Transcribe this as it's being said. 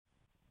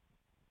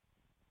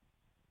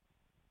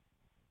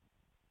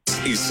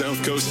is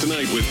South Coast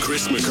Tonight with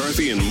Chris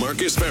McCarthy and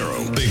Marcus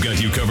Farrow. They've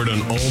got you covered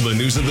on all the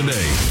news of the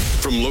day,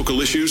 from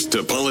local issues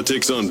to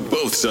politics on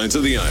both sides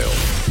of the aisle.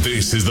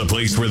 This is the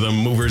place where the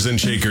movers and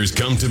shakers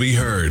come to be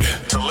heard,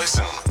 to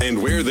listen, and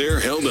where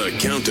they're held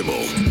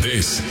accountable.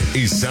 This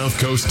is South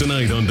Coast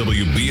Tonight on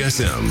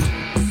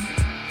WBSM.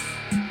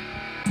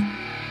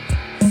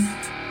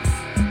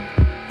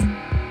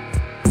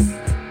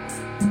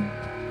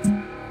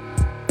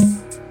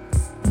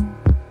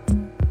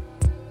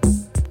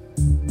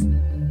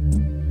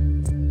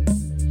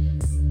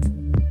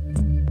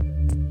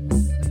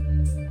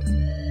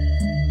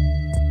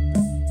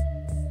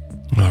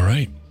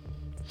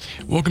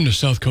 Welcome to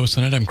South Coast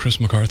Tonight. I'm Chris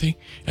McCarthy.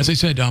 As I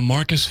said,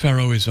 Marcus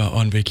Farrow is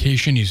on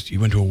vacation. He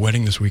went to a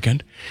wedding this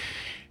weekend,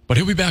 but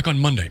he'll be back on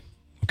Monday.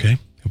 Okay,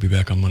 he'll be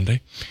back on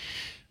Monday.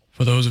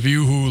 For those of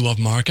you who love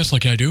Marcus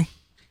like I do,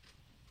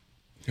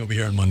 he'll be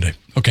here on Monday.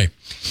 Okay.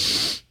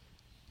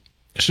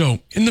 So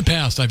in the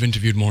past, I've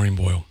interviewed Maureen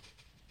Boyle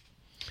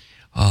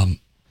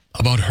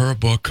about her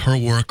book, her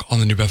work on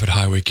the New Bedford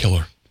Highway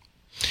Killer,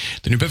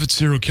 the New Bedford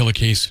serial killer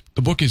case.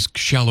 The book is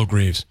Shallow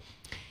Graves.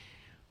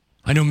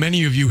 I know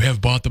many of you have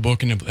bought the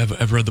book and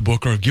have read the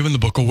book or have given the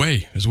book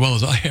away as well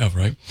as I have,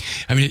 right?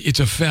 I mean,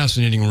 it's a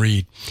fascinating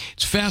read.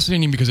 It's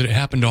fascinating because it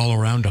happened all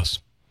around us.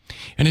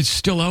 And it's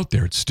still out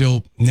there. It's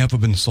still never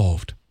been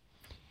solved.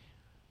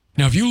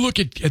 Now, if you look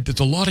at there's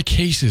a lot of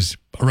cases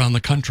around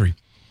the country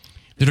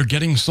that are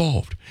getting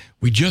solved.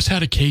 We just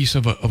had a case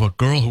of a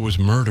girl who was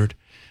murdered,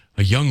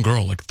 a young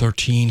girl, like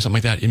 13, something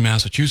like that, in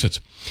Massachusetts.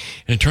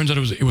 And it turns out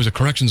it was a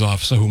corrections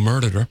officer who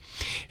murdered her.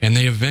 And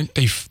they got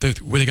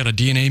a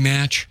DNA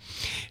match.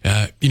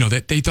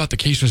 They thought the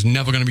case was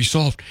never going to be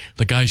solved.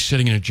 The guy's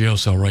sitting in a jail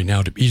cell right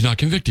now. He's not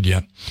convicted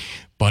yet,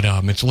 but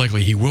it's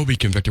likely he will be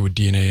convicted with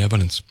DNA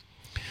evidence.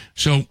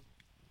 So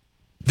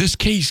this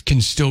case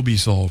can still be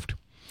solved.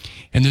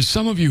 And there's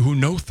some of you who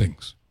know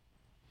things.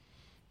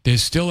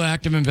 There's still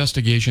active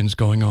investigations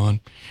going on.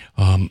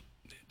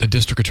 The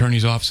district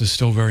attorney's office is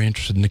still very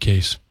interested in the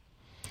case.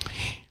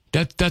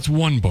 That's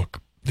one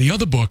book. The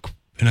other book,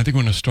 and I think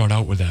we're going to start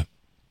out with that,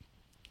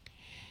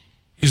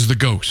 is The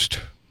Ghost.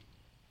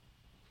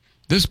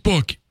 This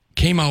book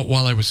came out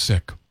while I was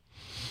sick.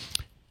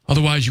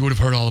 Otherwise, you would have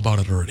heard all about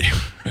it already.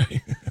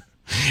 Right?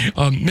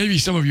 Maybe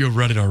some of you have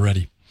read it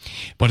already,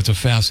 but it's a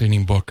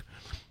fascinating book.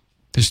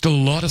 There's still a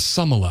lot of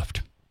summer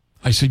left.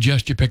 I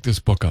suggest you pick this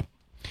book up.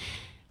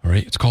 All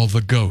right, it's called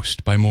The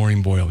Ghost by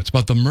Maureen Boyle. It's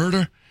about the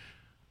murder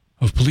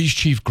of Police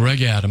Chief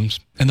Greg Adams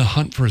and the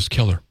hunt for his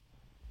killer.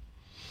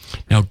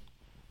 Now,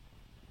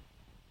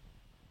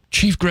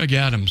 Chief Greg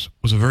Adams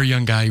was a very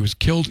young guy. He was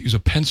killed. He was a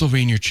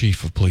Pennsylvania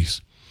chief of police.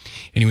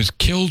 And he was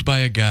killed by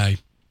a guy.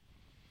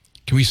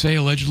 Can we say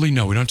allegedly?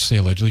 No, we don't have to say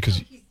allegedly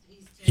because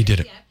he did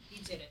it. Yeah,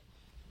 he did it.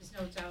 There's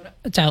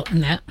no doubt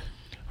in that.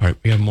 All right,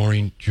 we have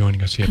Maureen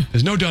joining us here.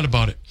 There's no doubt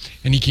about it.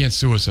 And he can't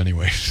sue us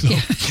anyway. So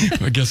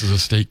I guess as a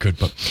state could.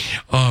 But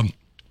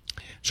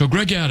so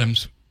Greg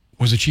Adams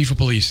was the chief of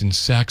police in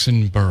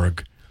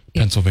Saxonburg,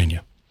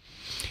 Pennsylvania.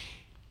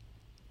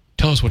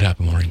 Tell us what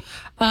happened, Maureen.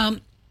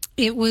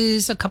 It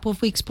was a couple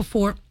of weeks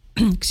before,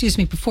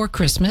 before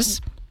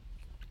Christmas.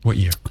 What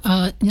year?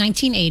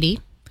 1980.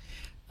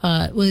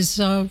 It was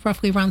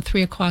roughly around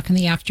 3 o'clock in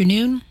the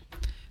afternoon.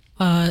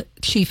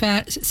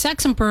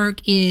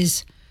 Saxonburg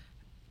is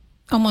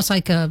almost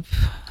like a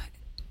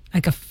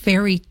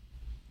fairy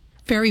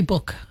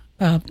book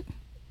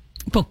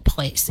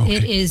place. Okay.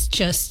 It is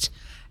just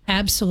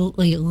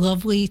absolutely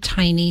lovely,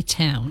 tiny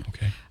town.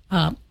 Okay.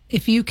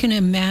 If you can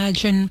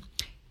imagine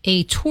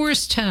a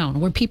tourist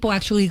town where people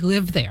actually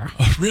live there.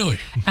 Oh, really?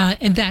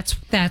 And that's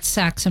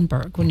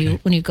Saxonburg.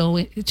 When you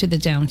go to the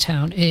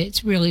downtown,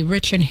 it's really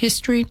rich in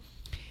history,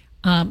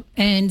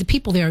 and the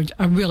people there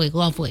are really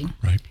lovely.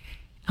 Right.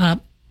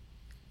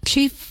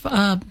 Chief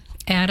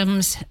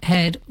Adams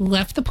had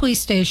left the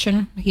police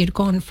station. He had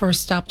gone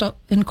first, stopped up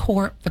in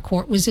court. The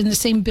court was in the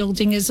same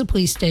building as the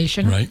police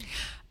station. Right.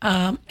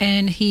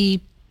 And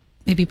he,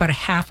 maybe about a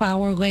half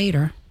hour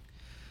later,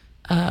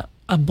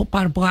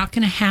 about a block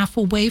and a half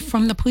away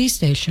from the police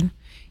station,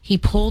 he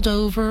pulled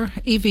over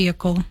a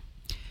vehicle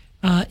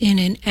in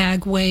an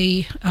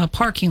Agway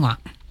parking lot.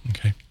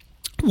 Okay.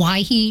 Why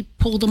he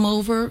pulled him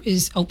over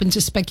is open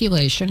to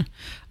speculation.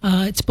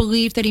 It's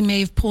believed that he may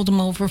have pulled him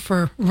over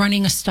for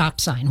running a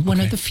stop sign, one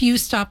of the few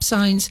stop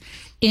signs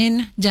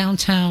in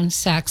downtown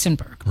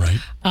Saxonburg. Right.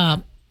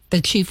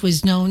 The chief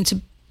was known to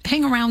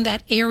hang around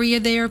that area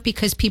there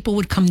because people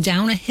would come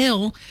down a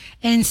hill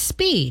and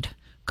speed,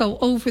 go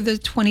over the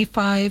 20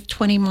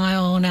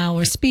 mile an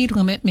hour speed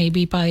limit,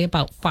 maybe by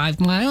about 5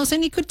 miles,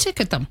 and he could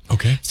ticket them.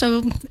 Okay.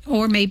 So,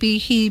 or maybe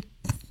he,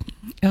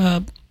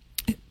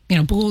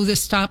 blew the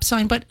stop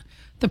sign, but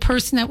the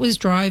person that was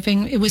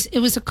driving, it was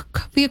a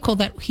vehicle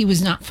that he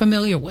was not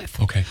familiar with.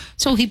 Okay.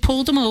 So he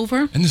pulled him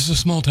over. And this is a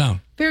small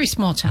town. Very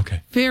small town.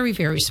 Okay. Very,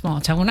 very small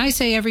town. When I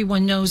say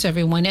everyone knows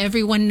everyone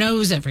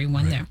knows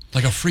everyone there.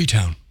 Like a free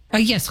town.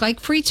 Yes, like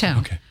Freetown.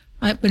 Okay.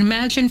 But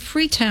imagine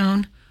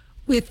Freetown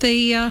with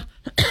a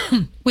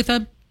with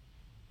a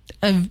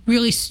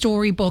really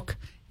storybook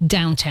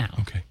downtown.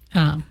 Okay.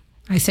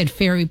 I said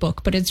fairy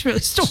book, but it's really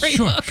a story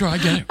book. Sure, I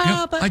get it.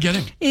 Yep, I get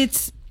it.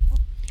 It's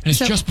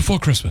just before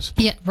Christmas.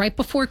 Yeah, right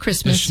before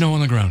Christmas. There's snow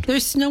on the ground.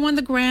 There's snow on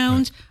the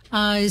ground.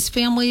 Right. His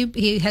family,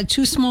 he had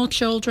 2 small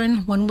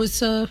children. One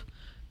was a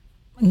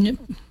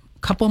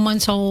couple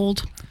months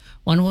old.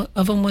 One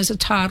of them was a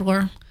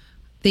toddler.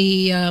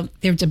 They're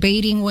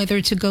debating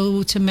whether to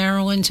go to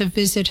Maryland to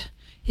visit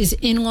his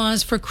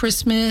in-laws for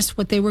Christmas,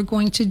 what they were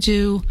going to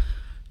do.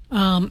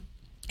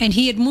 And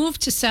he had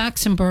moved to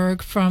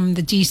Saxonburg from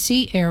the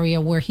D.C.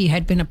 area where he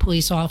had been a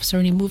police officer,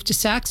 and he moved to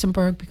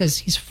Saxonburg because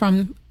he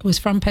was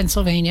from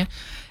Pennsylvania,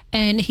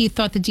 and he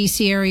thought the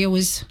D.C. area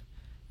was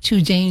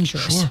too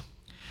dangerous,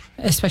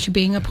 especially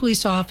being a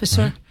police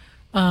officer.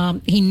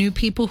 Right. He knew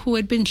people who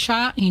had been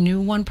shot. He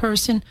knew one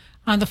person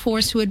on the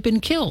force who had been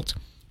killed.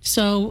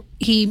 So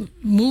he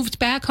moved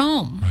back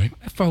home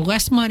for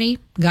less money,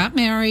 got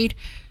married,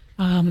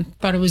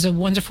 thought it was a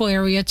wonderful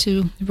area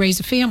to raise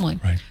a family.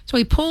 Right. So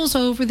he pulls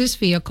over this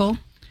vehicle.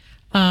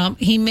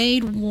 He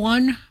made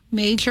one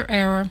major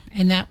error,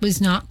 and that was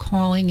not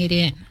calling it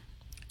in.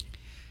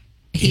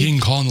 He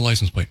didn't call in the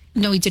license plate.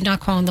 No, he did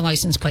not call in the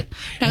license plate.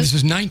 Now, this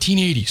is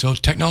 1980, so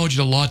technology is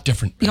a lot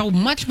different.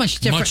 Much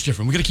different. Much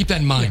different. We got to keep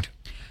that in mind.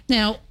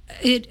 Yeah.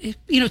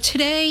 Now,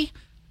 today,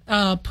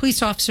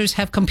 police officers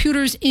have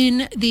computers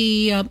in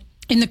the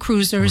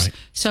cruisers. Right.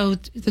 So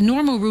the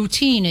normal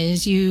routine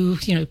is you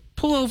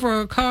pull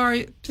over a car.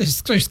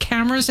 There's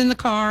cameras in the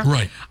car.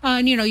 Right.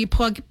 And you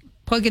plug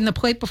in the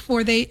plate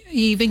before they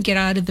even get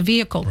out of the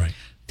vehicle. Right.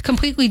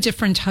 Completely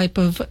different type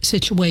of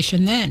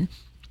situation then.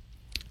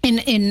 In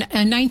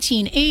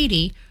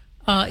 1980,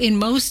 in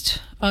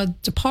most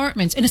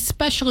departments, and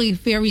especially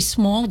very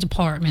small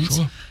departments,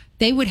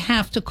 they would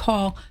have to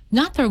call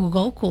not their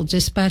local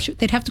dispatch,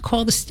 they'd have to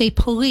call the state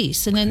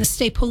police, and then the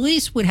state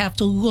police would have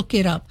to look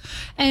it up.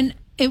 And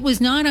it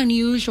was not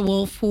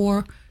unusual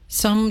for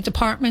some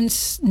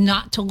departments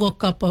not to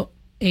look up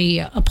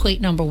a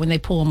plate number when they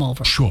pull them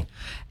over. Sure.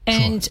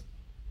 And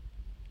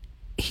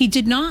he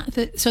did not,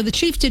 so the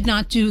chief did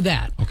not do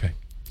that. Okay.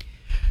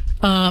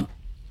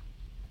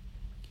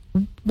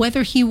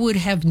 Whether he would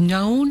have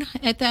known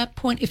at that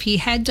point, if he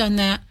had done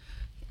that,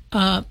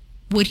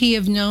 would he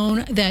have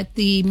known that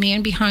the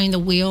man behind the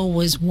wheel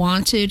was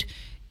wanted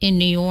in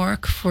New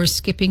York for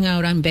skipping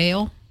out on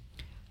bail?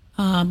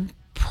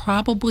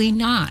 Probably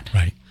not.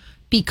 Right.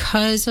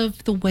 Because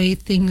of the way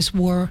things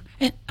were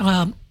in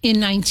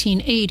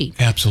 1980.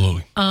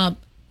 Absolutely.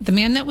 The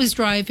man that was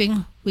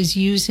driving was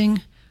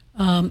using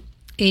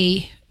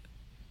a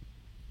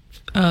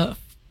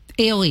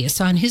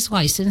alias on his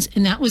license,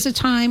 and that was a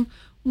time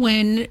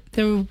when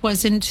there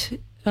wasn't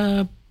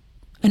a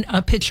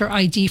picture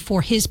ID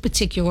for his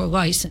particular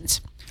license.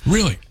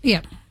 Really?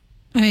 Yeah.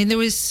 I mean, there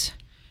was...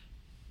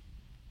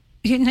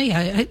 in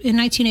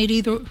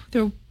 1980,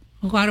 there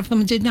a lot of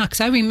them did not. Because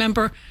I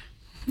remember,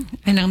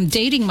 and I'm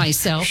dating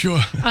myself.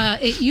 Sure.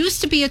 It used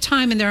to be a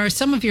time, and there are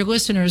some of your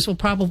listeners will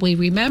probably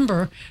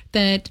remember,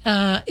 that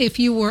if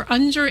you were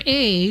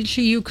underage,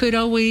 you could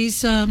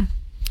always...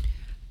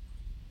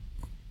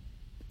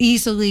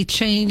 easily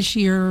change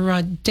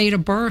your date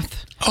of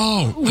birth.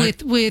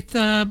 With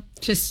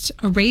just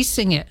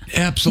erasing it.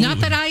 Absolutely.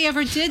 Not that I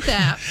ever did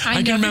that.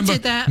 I can remember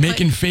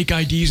making fake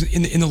IDs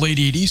in the late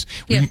 80s.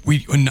 Yeah.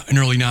 We in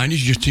early 90s,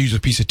 you just use a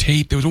piece of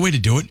tape. There was a way to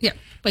do it. Yeah,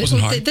 but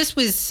wasn't hard. This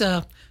was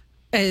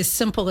as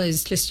simple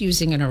as just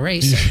using an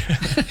eraser.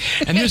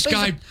 And this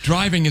guy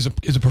driving is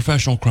a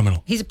professional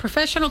criminal. He's a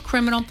professional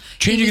criminal.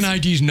 Changing an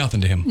ID is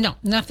nothing to him. No,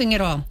 nothing at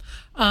all.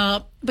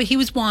 But he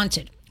was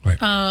wanted.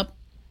 Right.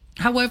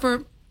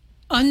 However,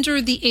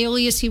 under the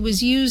alias he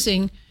was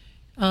using,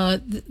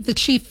 the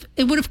chief,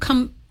 it would have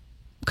come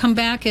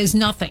back as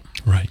nothing.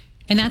 Right.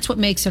 And that's what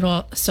makes it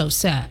all so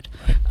sad.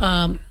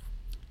 Right.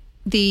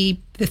 The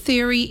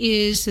theory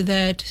is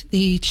that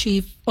the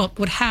chief,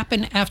 what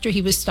happened after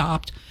he was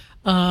stopped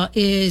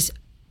is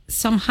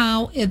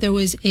somehow there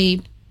was a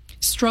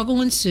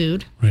struggle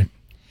ensued. Right.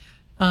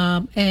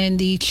 And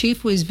the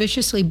chief was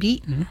viciously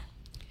beaten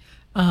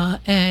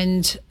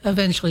and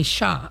eventually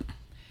shot.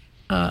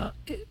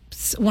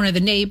 One of the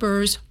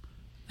neighbors,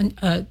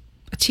 a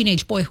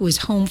teenage boy who was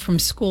home from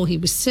school, he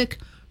was sick,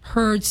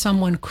 heard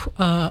someone,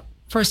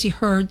 first he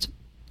heard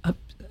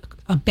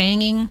a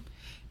banging,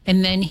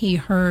 and then he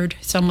heard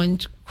someone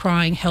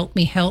crying, "Help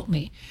me, help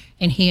me."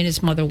 And he and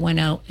his mother went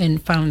out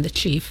and found the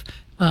chief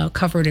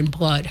covered in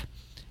blood.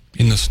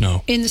 In the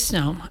snow. In the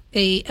snow.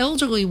 A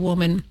elderly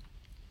woman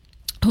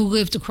who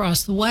lived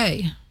across the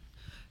way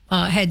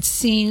had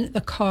seen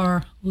the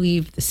car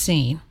leave the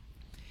scene.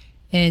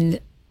 And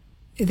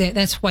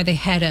that's why they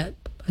had a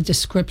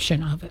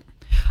description of it.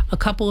 A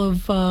couple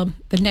of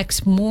the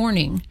next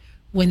morning,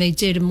 when they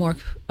did a more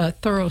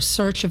thorough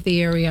search of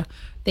the area,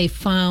 they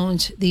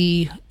found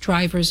the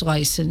driver's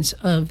license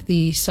of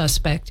the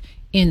suspect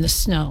in the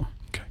snow.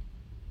 Okay.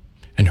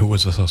 And who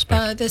was the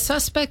suspect? The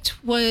suspect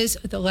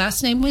the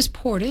last name was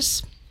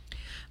Portis,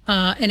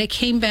 and it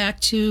came back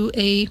to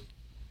a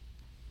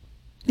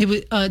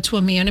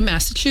man in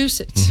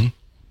Massachusetts. Mm-hmm.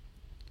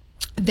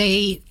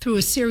 They, through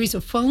a series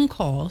of phone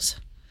calls,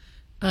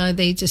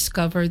 they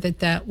discovered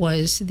that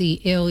was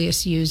the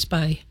alias used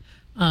by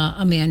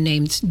a man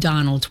named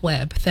Donald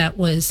Webb. That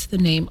was the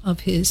name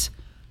of his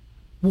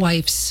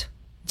wife's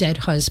dead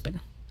husband.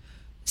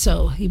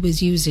 So he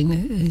was using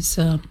his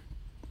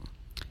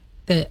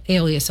the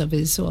alias of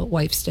his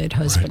wife's dead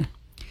husband.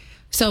 Right.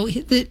 So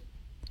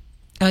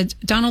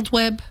Donald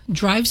Webb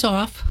drives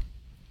off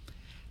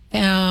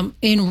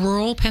in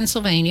rural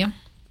Pennsylvania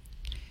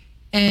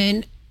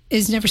and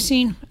is never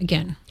seen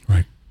again.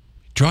 Right.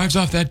 Drives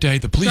off that day.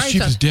 The police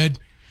chief is dead.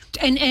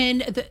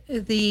 And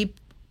the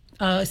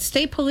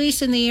state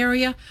police in the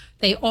area,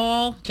 they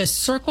all just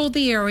circled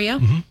the area.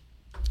 Mm-hmm.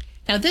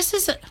 Now this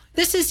is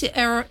the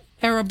era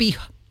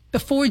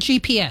before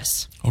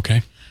GPS.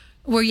 Okay.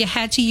 Where you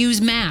had to use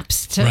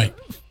maps to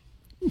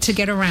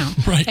get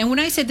around. Right. And when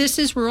I said this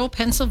is rural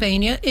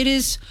Pennsylvania, it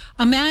is,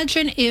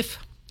 imagine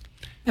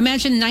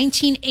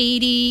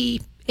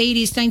 1980s,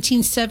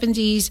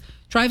 1970s,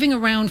 driving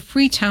around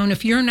Freetown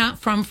if you're not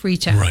from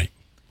Freetown.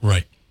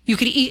 Right. You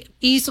could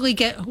easily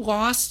get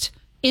lost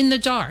in the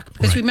dark.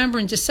 Because remember,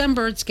 in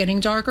December, it's getting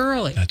dark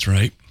early. That's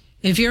right.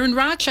 If you're in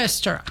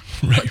Rochester,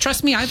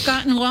 trust me, I've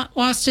gotten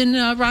lost in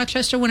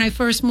Rochester when I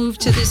first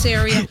moved to this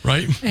area.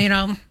 Right. You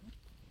know.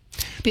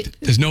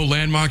 There's no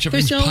landmarks,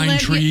 everything's pine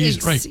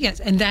trees. Right. Yes,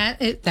 and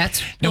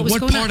that's now,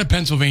 what part of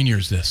Pennsylvania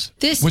is this?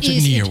 What's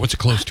it near? What's it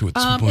close to?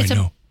 It's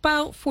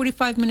about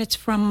 45 minutes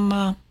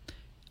from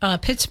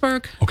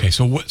Pittsburgh. Okay,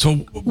 so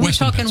we're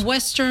talking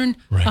western,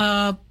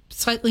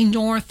 slightly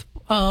north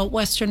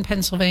western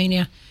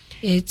Pennsylvania.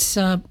 It's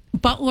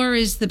Butler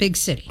is the big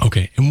city.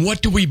 Okay, and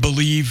what do we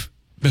believe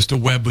Mr.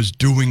 Webb was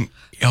doing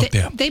out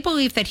there? They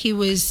believe that he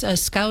was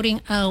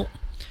scouting out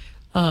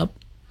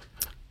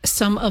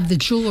some of the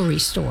jewelry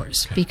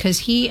stores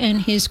because he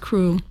and his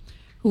crew,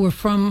 who were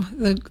from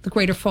the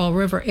Greater Fall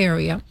River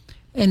area,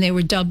 and they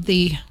were dubbed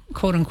the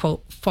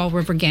quote-unquote Fall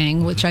River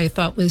Gang, which I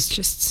thought was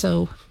just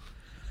so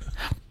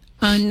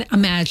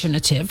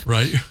unimaginative.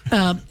 Right.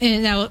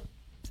 And now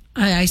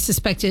I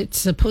suspect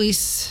it's the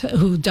police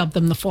who dubbed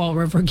them the Fall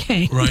River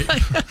Gang. Right.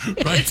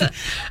 Right.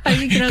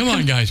 Come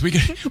on, guys. We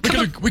could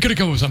have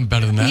come up with something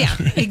better than that. Yeah,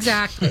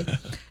 exactly.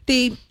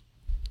 They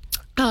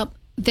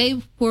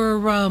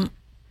were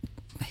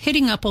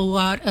hitting up a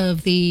lot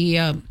of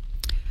the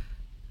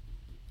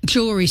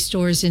jewelry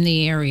stores in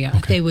the area.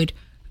 Okay.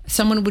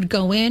 Someone would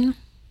go in,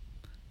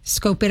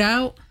 scope it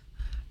out,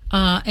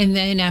 and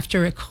then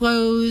after it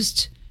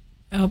closed,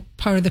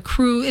 part of the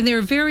crew, and they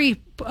were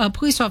very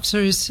police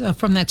officers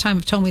from that time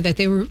have told me that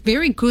they were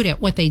very good at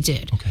what they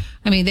did. Okay.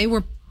 I mean, they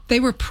were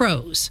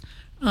pros,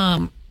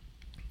 and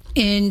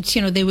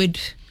they would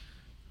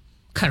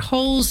cut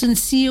holes in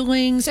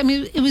ceilings. I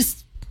mean, it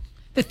was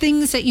the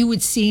things that you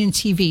would see in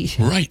TV.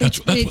 Right. That's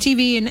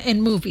TV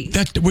and movies.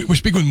 We're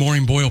speaking with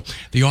Maureen Boyle,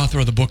 the author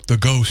of the book, The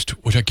Ghost,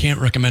 which I can't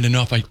recommend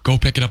enough. Go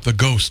pick it up, The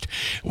Ghost,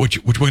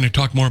 which we're going to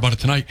talk more about it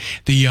tonight.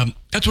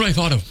 That's what I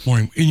thought of,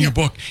 Maureen, in your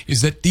book,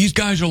 is that these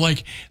guys are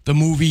like the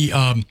movie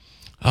The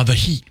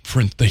Heat,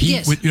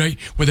 yes.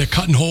 Where they're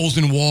cutting holes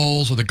in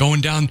walls or they're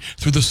going down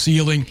through the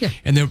ceiling,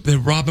 and they're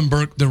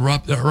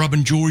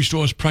robbing jewelry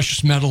stores,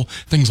 precious metal,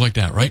 things like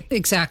that, right?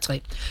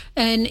 Exactly.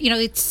 And,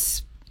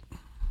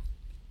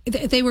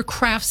 they were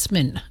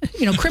craftsmen,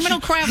 criminal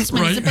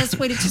craftsmen is the best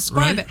way to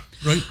describe it.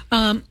 Right.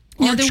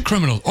 Arch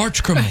criminals.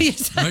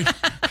 Yes.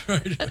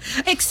 Right.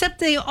 Except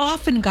they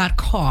often got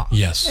caught.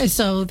 Yes. And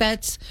so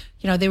that's,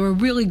 they were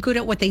really good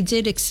at what they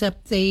did,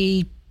 except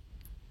they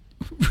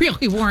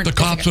really weren't. The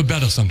cops were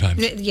better sometimes.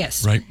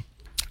 Yes. Right.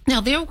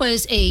 Now, there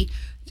was a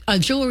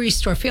jewelry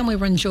store,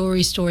 family-run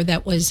jewelry store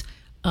that was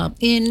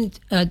in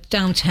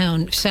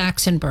downtown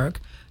Saxonburg,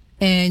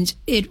 and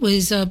it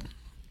was a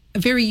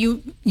very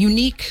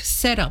unique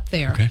setup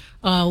there. Okay.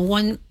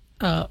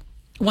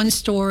 One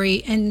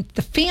story, and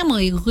the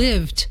family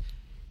lived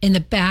in the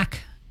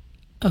back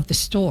of the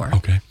store.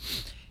 Okay.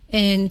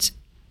 And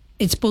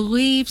it's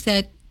believed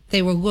that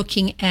they were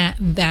looking at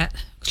that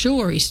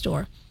jewelry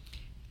store.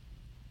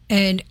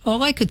 And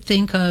all I could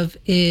think of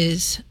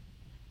is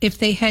if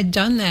they had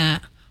done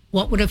that,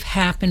 what would have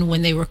happened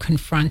when they were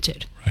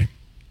confronted? Right.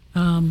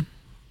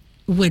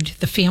 Would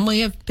the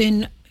family have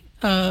been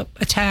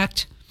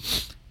attacked?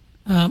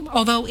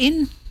 Although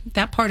in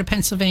that part of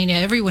Pennsylvania,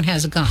 everyone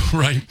has a gun.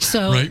 Right.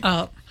 So,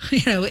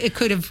 it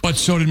could have. But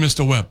so did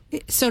Mr. Webb.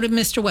 So did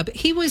Mr. Webb.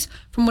 He was,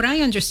 from what I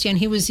understand,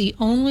 he was the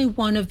only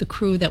one of the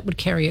crew that would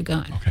carry a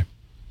gun. Okay.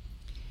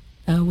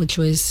 Which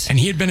was. And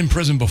he had been in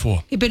prison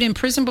before. He'd been in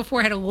prison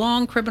before, had a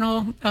long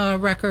criminal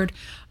record,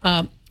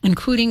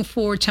 including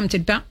for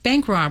attempted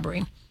bank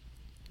robbery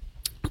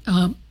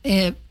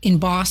in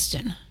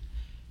Boston.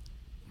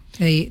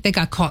 They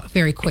got caught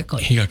very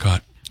quickly. He got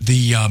caught.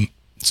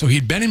 So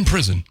he'd been in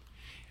prison,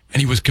 and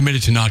he was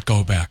committed to not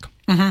go back.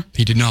 Mm-hmm.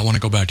 He did not want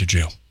to go back to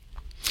jail.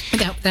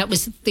 That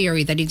was the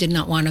theory, that he did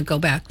not want to go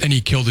back. And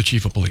he killed the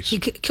chief of police. He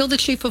killed the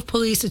chief of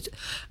police.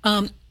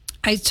 For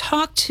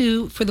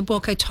the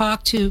book, I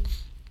talked to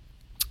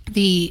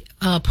the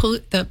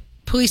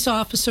police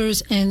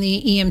officers and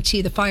the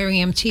EMT, the fire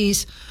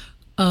EMTs.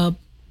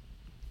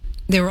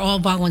 They were all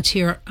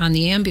volunteer on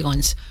the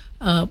ambulance.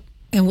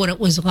 and what it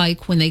was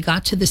like when they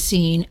got to the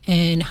scene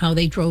and how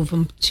they drove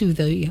him to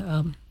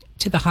the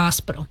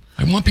hospital.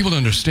 I want people to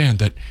understand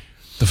that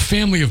the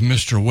family of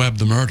Mr. Webb,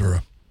 the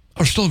murderer,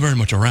 are still very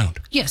much around.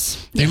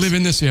 Yes. They live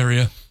in this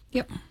area.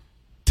 Yep.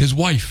 His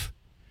wife,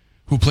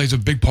 who plays a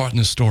big part in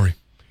this story,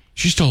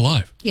 she's still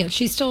alive. Yeah,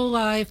 she's still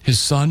alive. His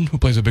son, who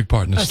plays a big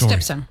part in this story.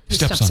 Stepson. His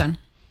stepson.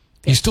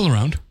 He's still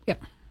around.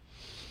 Yep.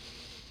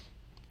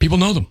 People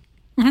know them.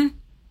 Mm-hmm.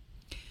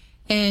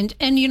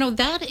 And you know,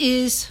 that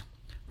is,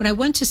 when I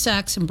went to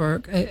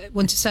Saxonburg, I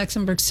went to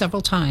Saxonburg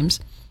several times,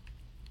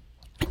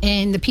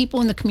 and the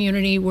people in the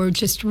community were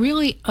just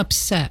really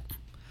upset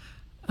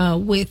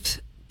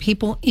with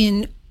people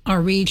in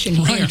our region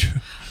here.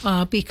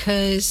 Right.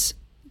 Because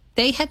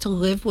they had to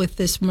live with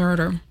this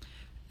murder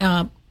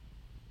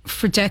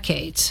for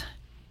decades,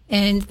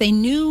 and they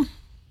knew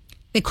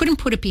they couldn't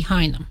put it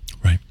behind them.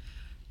 Right.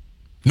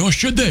 Nor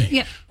should they.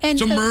 Yeah, and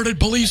it's a murdered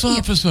police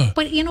officer. Yeah.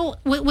 But you know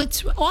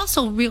what's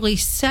also really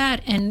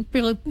sad and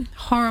really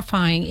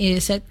horrifying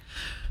is that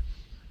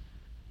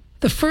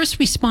the first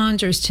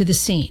responders to the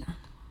scene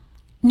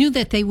knew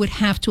that they would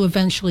have to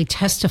eventually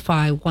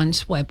testify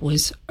once Webb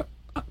was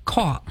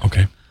caught.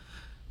 Okay.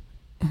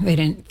 They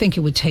didn't think it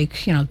would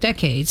take,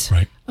 decades.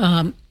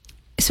 Right.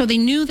 So they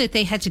knew that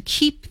they had to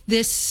keep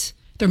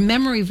their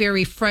memory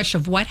very fresh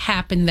of what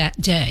happened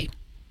that day.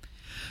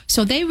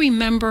 So they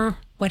remember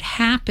what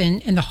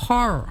happened and the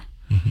horror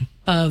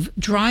of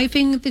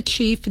driving the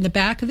chief in the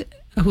back of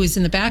who was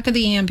in the back of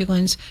the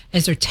ambulance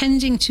as they're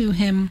tending to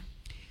him,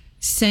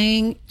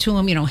 saying to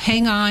him,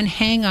 hang on,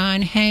 hang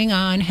on, hang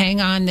on,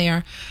 hang on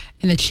there.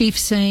 And the chief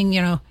saying,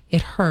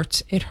 it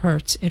hurts, it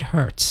hurts, it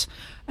hurts.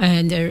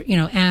 And they're,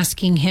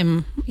 asking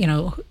him,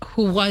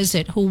 who was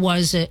it? Who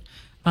was it?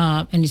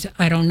 And he said,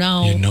 I don't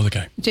know. You didn't know the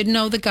guy. Didn't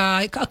know the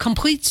guy. A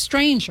complete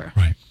stranger.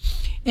 Right.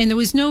 And there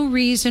was no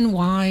reason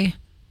why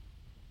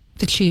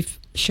the chief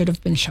should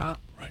have been shot.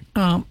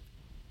 Right.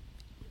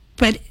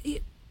 But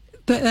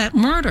that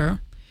murder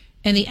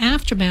and the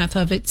aftermath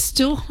of it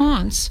still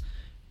haunts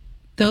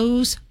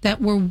those that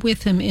were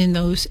with him in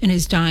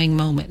his dying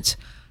moments.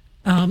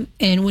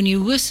 And when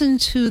you listen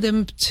to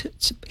them,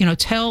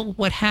 tell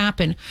what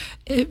happened,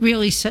 it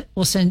really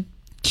will send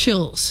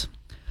chills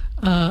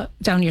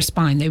down your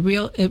spine. It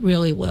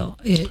really will.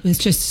 It was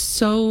just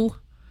so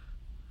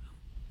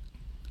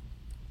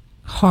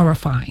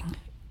horrifying,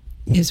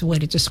 is a way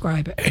to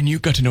describe it. And you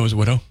got to know his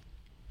widow?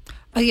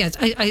 Yes,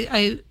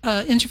 I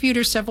interviewed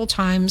her several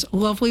times. A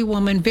lovely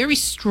woman, very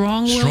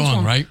strong.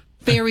 Strong, right?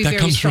 Very, that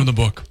very comes strong. from the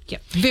book. Yeah,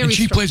 very. And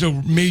she strong. plays a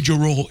major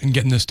role in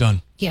getting this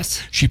done.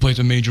 Yes. She plays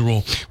a major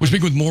role. We're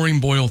speaking with Maureen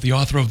Boyle, the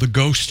author of The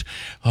Ghost.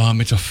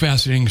 It's a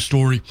fascinating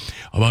story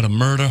about a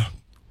murder.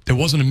 There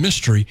wasn't a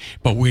mystery,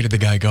 but where did the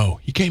guy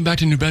go? He came back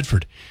to New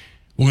Bedford.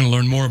 We're going to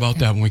learn more about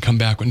that when we come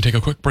back. We're going to take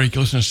a quick break.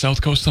 You listen to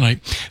South Coast Tonight.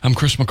 I'm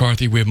Chris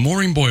McCarthy. We have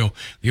Maureen Boyle,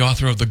 the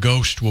author of The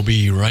Ghost. We'll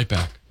be right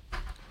back.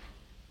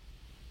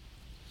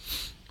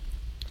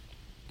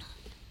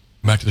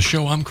 Back to the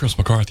show. I'm Chris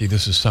McCarthy.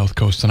 This is South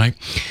Coast Tonight.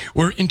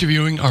 We're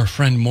interviewing our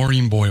friend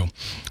Maureen Boyle,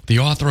 the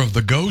author of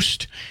The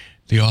Ghost,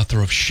 the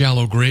author of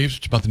Shallow Graves.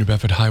 It's about the New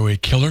Bedford Highway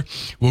Killer.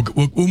 We'll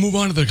move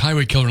on to the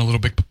Highway Killer in a little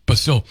bit, but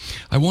still,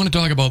 I want to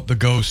talk about The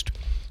Ghost,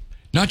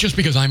 not just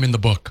because I'm in the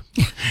book.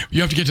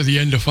 You have to get to the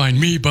end to find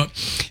me, but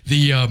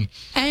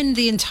and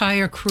the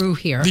entire crew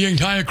here. The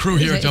entire crew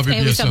here at WBSM.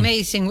 It was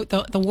amazing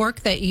the work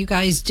that you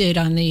guys did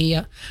on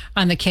the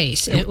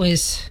case. It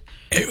was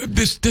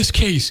this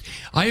case.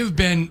 I have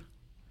been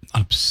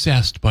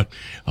obsessed, but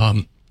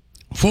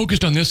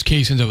focused on this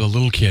case since I was a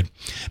little kid,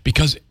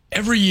 because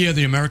every year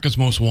the America's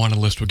Most Wanted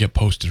list would get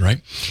posted,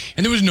 right?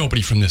 And there was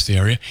nobody from this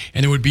area,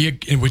 and there would be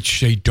it would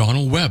say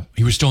Donald Webb.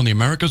 He was still on the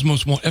America's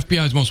Most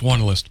FBI's Most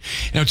Wanted list,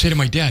 and I would say to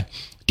my dad,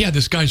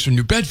 this guy's from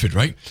New Bedford,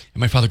 right?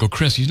 And my father would go,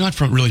 Chris, he's not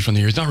really from the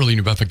area. He's not really a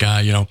New Bedford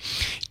guy,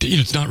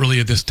 It's not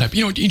really this type.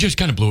 He just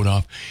kind of blew it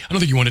off. I don't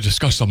think you want to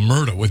discuss some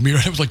murder with me,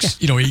 right? I was like,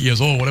 8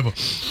 years old, whatever.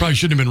 Probably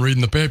shouldn't have been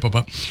reading the paper,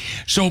 but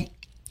so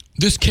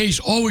this case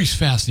always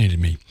fascinated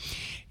me.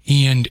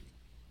 And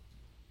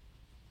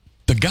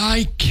the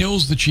guy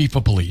kills the chief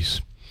of police.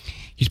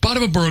 He's part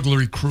of a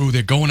burglary crew.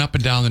 They're going up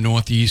and down the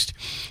Northeast,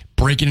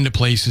 breaking into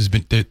places.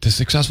 They're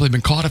successfully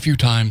been caught a few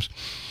times.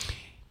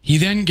 He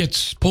then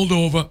gets pulled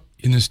over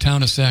in this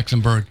town of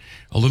Saxonburg,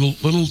 a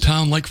little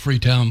town like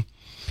Freetown.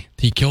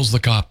 He kills the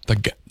cop.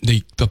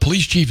 The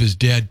police chief is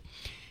dead.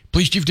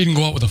 Police chief didn't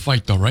go out with a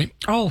fight, though, right?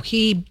 Oh,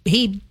 he.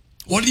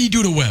 What did he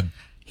do to Webb?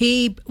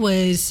 He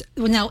was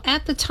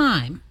at the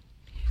time.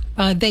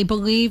 They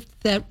believed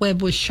that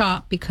Webb was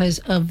shot because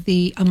of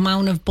the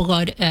amount of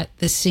blood at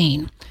the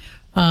scene.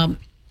 And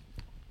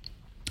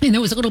there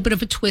was a little bit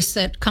of a twist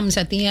that comes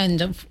at the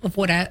end of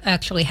what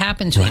actually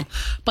happened to him.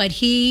 But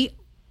he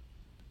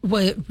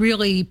was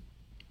really...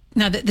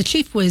 Now, the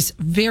chief was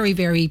very,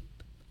 very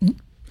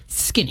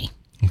skinny.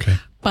 Okay.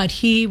 But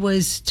he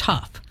was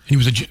tough. He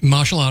was a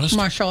martial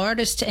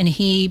artist? And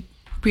he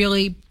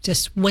really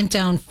just went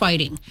down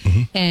fighting.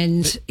 Mm-hmm.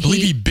 And I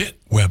believe he bit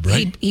Webb,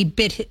 right? He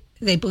bit...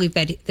 They believe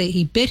that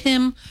he bit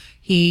him.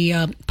 He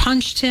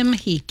punched him.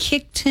 He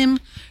kicked him.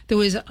 There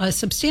was a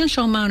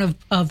substantial amount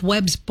of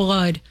Webb's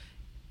blood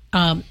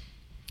in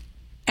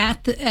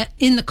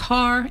the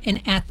car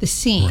and at the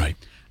scene. Right.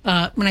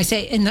 When I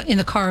say in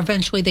the car,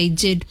 eventually they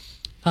did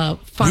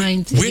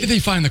find. Where did they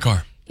find the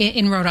car?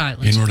 In Rhode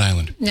Island. In Rhode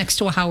Island. Next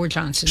to a Howard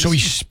Johnson. So he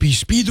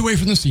speeds away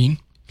from the scene.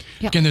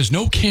 Yep. Again, there's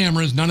no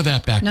cameras, none of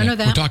that back then. None of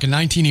that. We're talking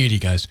 1980,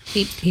 guys.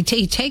 He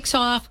takes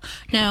off.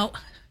 Now,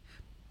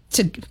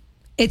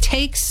 it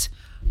takes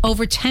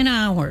over 10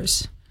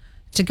 hours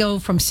to go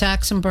from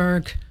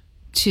Saxonburg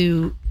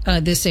to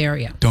this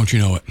area. Don't you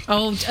know it?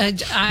 Oh,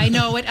 I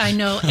know it. I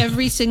know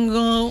every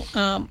single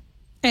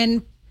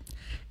and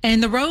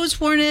the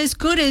roads weren't as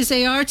good as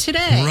they are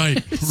today.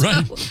 Right,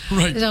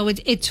 right. So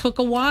it took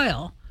a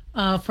while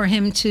for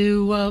him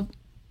to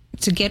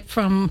get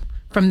from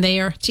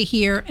there to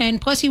here, and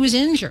plus he was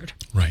injured.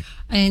 Right.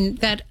 And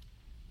that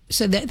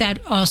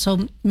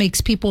also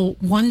makes people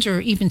wonder,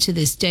 even to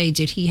this day,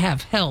 did he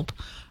have help?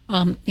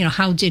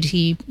 How did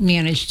he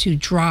manage to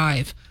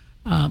drive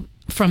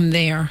from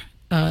there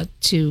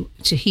to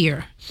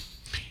here?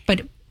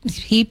 But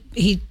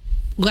he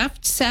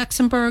left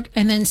Saxonburg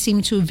and then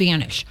seemed to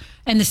vanish.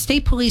 And the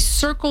state police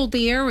circled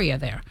the area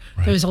there.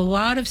 Right. There was a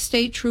lot of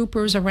state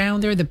troopers around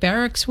there. The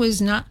barracks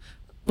was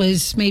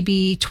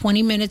maybe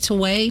 20 minutes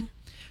away.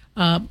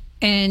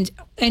 And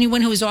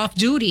anyone who was off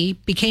duty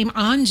became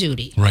on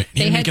duty. Right.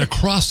 They had to get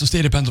across the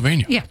state of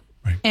Pennsylvania. Yeah.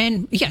 Right.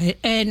 And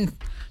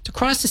to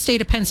cross the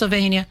state of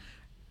Pennsylvania,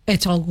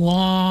 it's a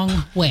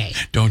long way.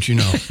 Don't you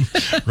know?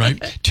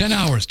 Right? 10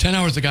 hours. 10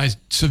 hours. The guy's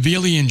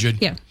severely injured.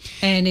 Yeah.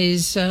 And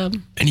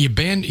and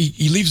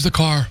he leaves the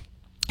car.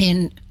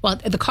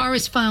 The car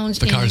is found.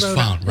 The car is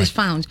found. Right. Is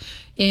found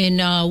in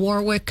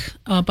Warwick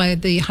by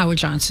the Howard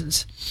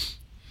Johnsons.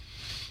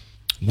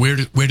 Where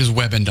does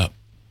Webb end up?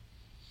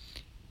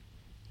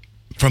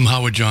 From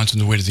Howard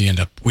Johnson, where does he end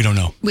up? We don't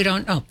know. We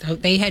don't know.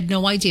 They had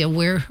no idea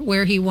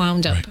where he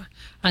wound up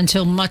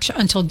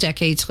until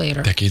decades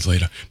later. Decades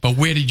later. But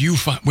where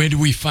did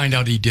we find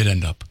out he did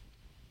end up?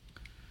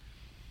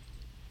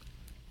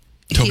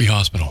 Toby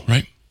Hospital,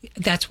 right?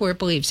 That's where it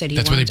believes that he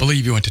That's where they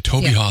believe he went to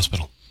Toby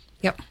Hospital.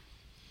 Yep.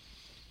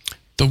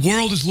 The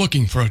world is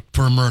looking for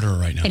a murderer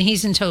right now. And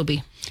he's in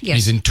Toby. Yes.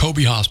 He's in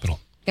Toby Hospital.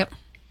 Yep.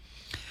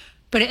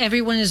 But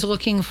everyone is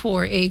looking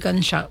for a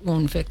gunshot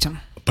wound victim.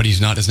 But he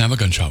doesn't have a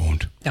gunshot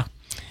wound. No.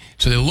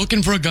 So they're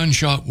looking for a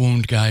gunshot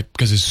wound guy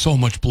because there's so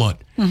much blood.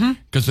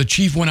 Because the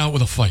chief went out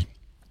with a fight.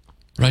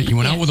 Right? He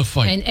went out with a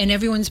fight. And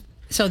everyone's...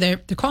 So they're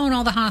calling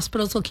all the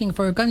hospitals looking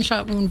for a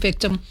gunshot wound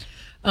victim.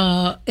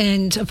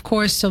 And, of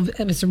course, so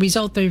as a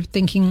result, they're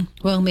thinking,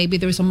 well, maybe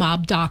there's a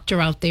mob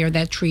doctor out there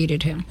that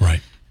treated him.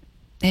 Right.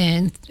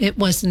 And that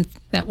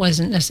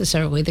wasn't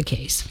necessarily the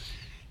case.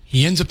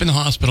 He ends up in the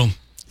hospital.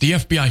 The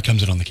FBI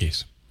comes in on the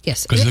case.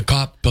 Yes. Because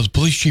the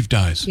police chief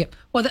dies. Yep.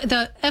 Well,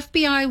 the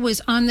FBI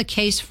was on the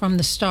case from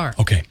the start.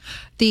 Okay.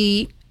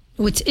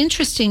 What's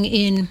interesting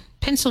in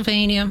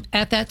Pennsylvania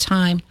at that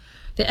time,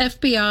 the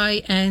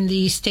FBI and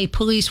the state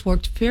police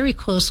worked very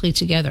closely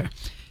together.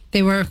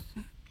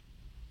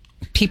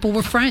 People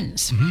were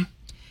friends.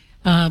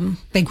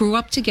 They grew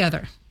up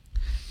together.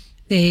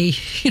 They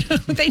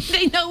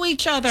know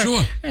each other.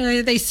 Sure.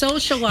 They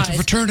socialize. It's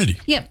a fraternity.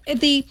 Yeah.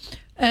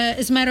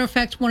 As a matter of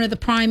fact, one of the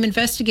prime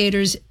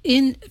investigators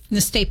in the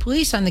state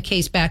police on the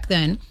case back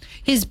then,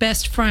 his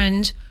best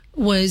friend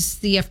was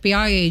the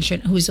FBI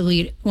agent who was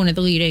one of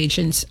the lead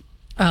agents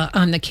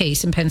on the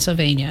case in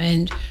Pennsylvania.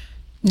 And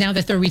now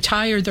that they're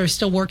retired, they're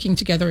still working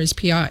together as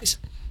PIs.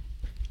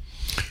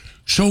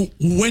 So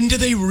when do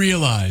they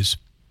realize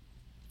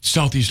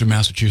southeastern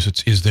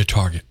Massachusetts is their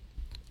target?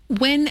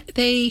 When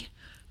they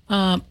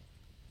are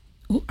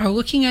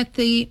looking at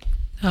the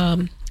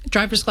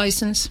driver's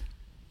license,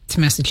 it's a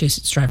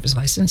Massachusetts driver's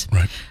license.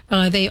 Right.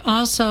 They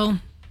also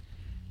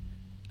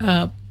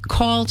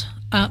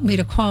made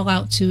a call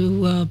out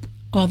to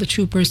all the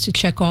troopers to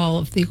check all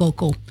of the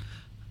local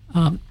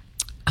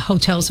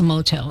hotels and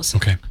motels.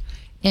 Okay.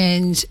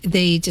 And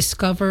they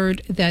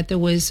discovered that there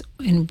was,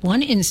 in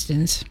one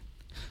instance,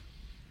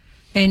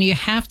 and you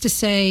have to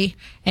say,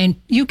 and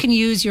you can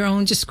use your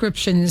own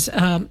descriptions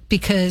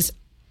because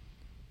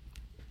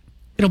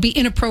it'll be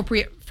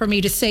inappropriate for me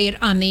to say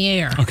it on the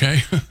air.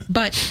 Okay.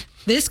 But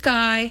this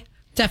guy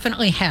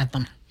definitely had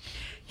them.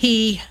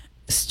 He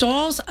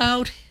stalls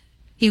out.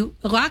 He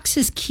locks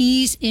his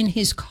keys in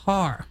his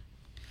car.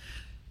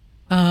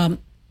 And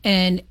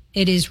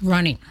it is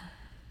running.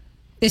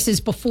 This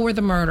is before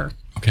the murder.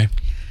 Okay.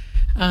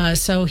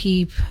 So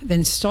he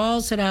then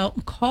stalls it out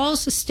and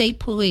calls the state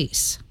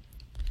police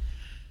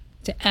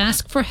to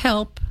ask for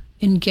help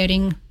in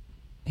getting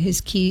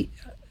his keys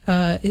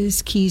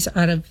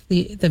out of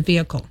the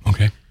vehicle.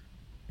 Okay.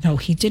 No,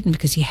 he didn't,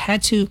 because he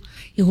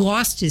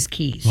lost his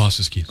keys. Lost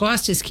his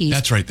keys.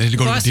 That's right. They had to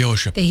go to the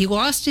dealership. He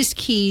lost his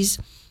keys,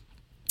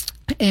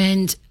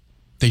 and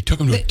they took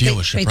him to a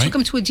dealership, right? They took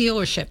him to a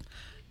dealership.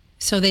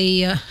 So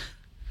they...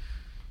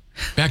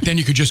 back then,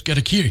 you could just get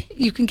a key.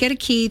 You can get a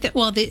key.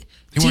 The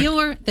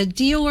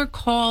dealer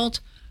called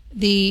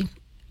the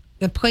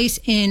the place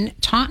in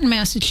Taunton,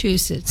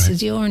 Massachusetts, the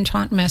dealer in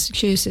Taunton,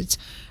 Massachusetts,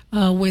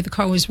 where the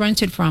car was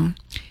rented from,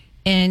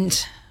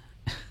 and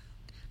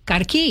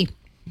got a key.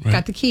 Right.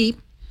 Got the key.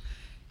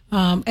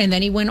 And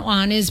then he went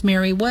on his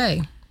merry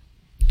way.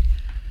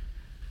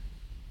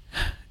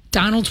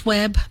 Donald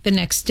Webb, the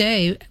next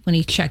day, when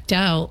he checked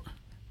out,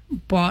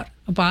 bought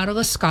a bottle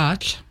of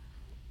scotch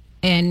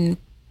and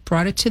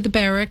brought it to the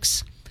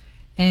barracks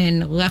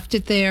and left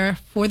it there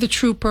for the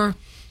trooper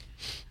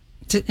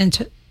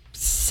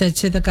said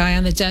to the guy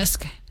on the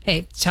desk,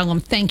 hey, tell him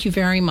thank you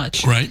very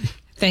much. Right.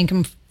 Thank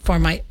him for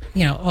my,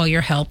 all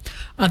your help.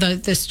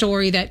 The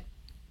story that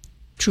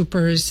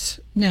troopers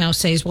now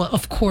say is, well,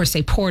 of course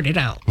they poured it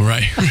out.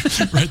 Right.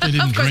 Right. They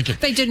didn't drink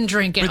it. They didn't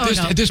drink it.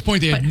 But at this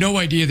point, they had no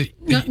idea that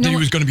he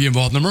was going to be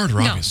involved in the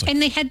murder, obviously.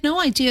 And they had no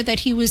idea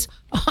that he was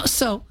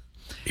also...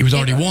 He was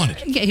already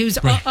wanted. Yeah, he was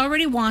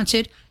already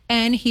wanted,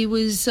 and he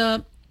was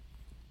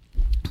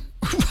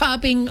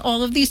robbing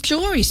all of these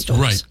jewelry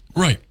stores.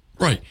 Right.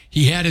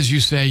 He had, as you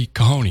say,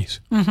 cojones,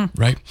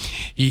 right?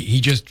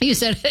 He just... You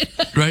said it.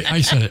 Right,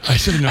 I said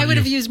it. I would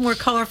have used more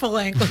colorful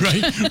language.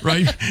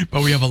 Right.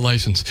 But we have a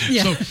license.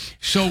 Yeah.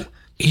 So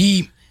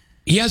he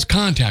has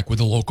contact with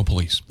the local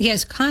police. He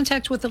has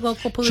contact with the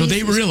local police. So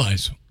they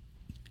realize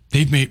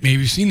they've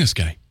maybe seen this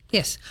guy.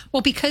 Yes.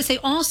 Well, because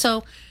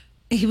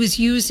he was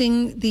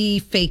using the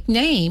fake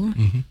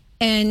name,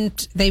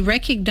 and they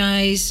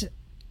recognize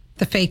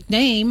the fake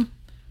name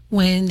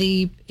when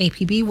the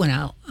APB went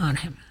out on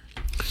him.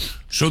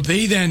 So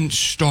they then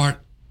start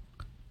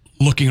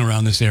looking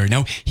around this area.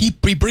 Now he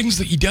brings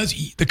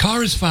the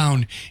car is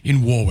found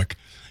in Warwick,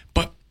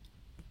 but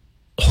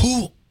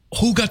who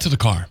got to the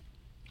car?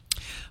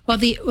 Well,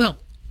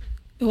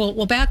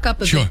 we'll back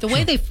up a bit. The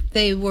way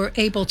they were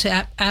able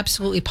to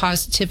absolutely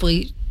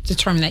positively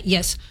determine that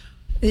yes,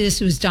 this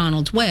was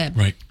Donald Webb.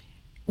 Right.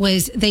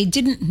 Was they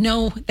didn't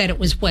know that it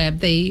was Webb.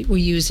 They were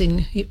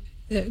using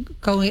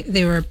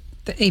the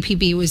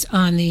APB was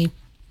on the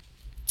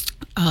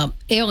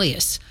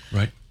alias.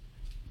 Right.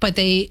 But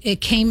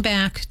it came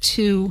back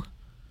to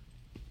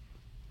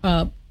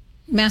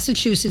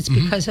Massachusetts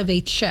because of a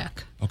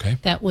check. Okay.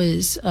 That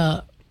was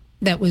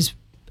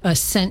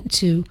sent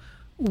to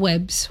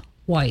Webb's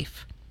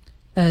wife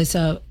as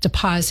a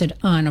deposit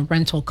on a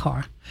rental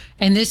car.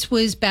 And this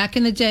was back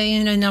in the day,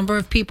 and a number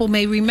of people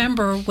may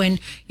remember when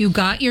you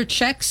got your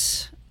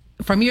checks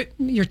from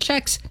your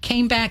checks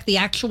came back, the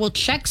actual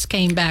checks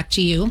came back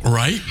to you.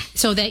 Right.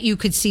 So that you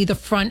could see the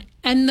front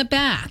and the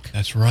back.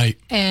 That's right.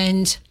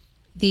 And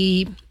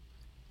the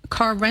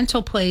car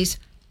rental place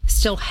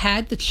still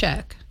had the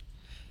check.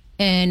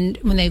 And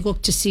when they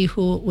looked to see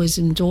who it was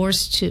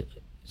endorsed to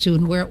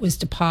and where it was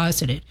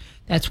deposited,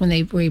 that's when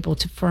they were able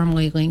to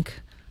firmly link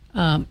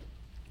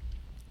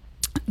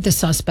the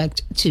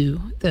suspect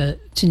to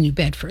New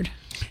Bedford.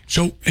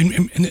 So,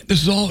 and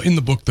this is all in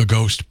the book, The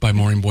Ghost by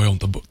Maureen Boyle,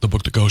 the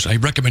book, The Ghost. I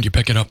recommend you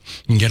pick it up.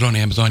 You can get it on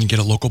Amazon. You can get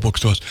it at local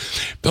bookstores.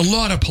 A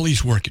lot of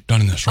police work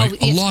done in this, right?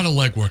 Yes. A lot of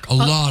legwork.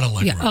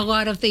 Yeah, a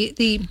lot of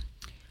the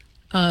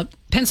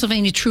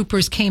Pennsylvania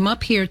troopers came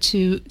up here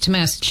to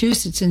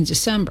Massachusetts in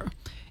December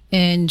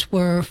and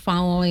were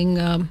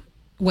following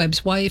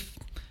Webb's wife,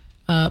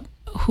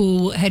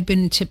 who had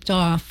been tipped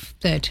off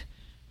that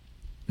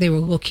they were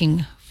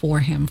looking for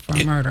him for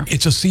murder.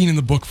 It's a scene in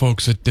the book,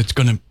 folks, that's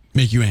going to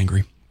make you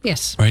angry.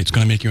 Yes. Right? It's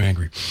going to make you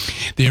angry.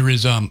 There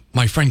is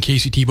my friend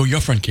Casey Tebow, your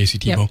friend Casey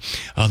Tebow,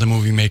 the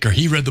movie maker.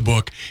 He read the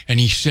book,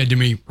 and he said to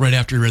me right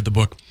after he read the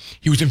book,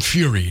 he was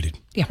infuriated,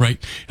 right?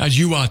 As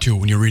you are too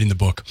when you're reading the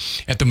book,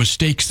 at the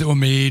mistakes that were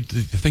made,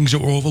 the things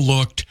that were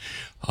overlooked.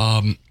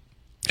 And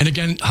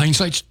again,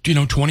 hindsight's,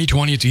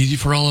 2020. It's easy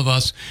for all of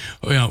us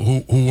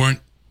who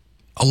weren't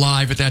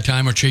alive at that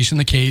time or chasing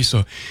the case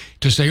or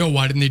to say, oh,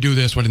 why didn't they do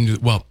this? Why didn't they do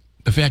that? Well,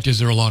 the fact is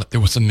there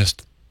were some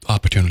missed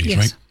opportunities,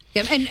 right?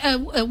 Yeah,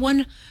 and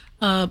one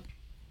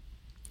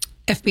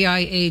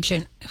FBI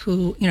agent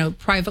who,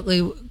 privately,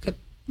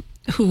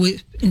 who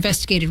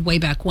investigated way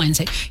back when,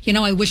 said,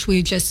 I wish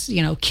we just,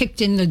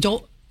 kicked in the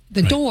door.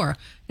 And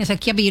it's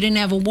like, yeah, but you didn't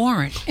have a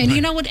warrant. And you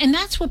know what? And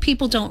that's what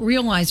people don't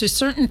realize. There's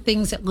certain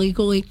things that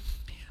legally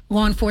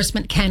law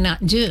enforcement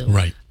cannot do.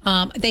 Right.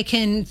 They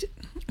can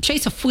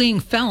chase a fleeing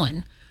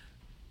felon,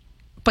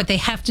 but they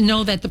have to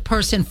know that the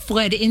person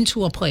fled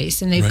into a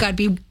place, and they've got to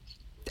be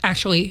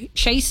actually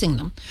chasing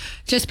them.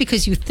 Just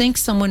because you think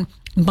someone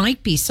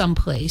might be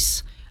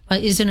someplace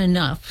isn't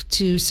enough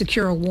to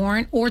secure a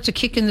warrant or to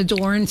kick in the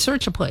door and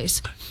search a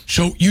place.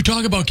 So you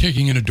talk about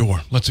kicking in a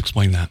door. Let's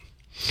explain that.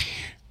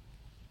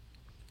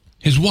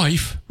 His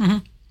wife,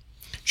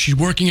 she's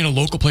working in a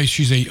local place.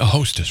 She's a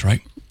hostess,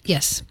 right?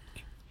 Yes.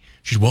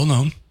 She's well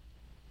known.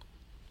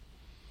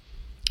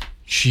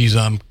 She's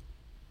got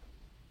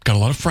a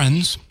lot of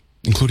friends,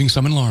 including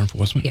some in law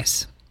enforcement.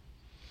 Yes.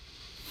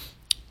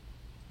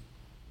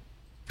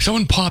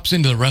 Someone pops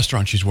into the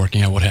restaurant she's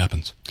working at. What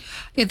happens?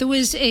 Yeah, there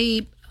was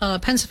a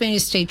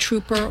Pennsylvania state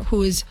trooper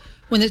who is,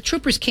 when the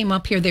troopers came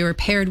up here, they were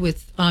paired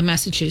with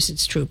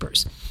Massachusetts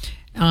troopers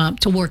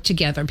to work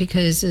together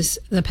because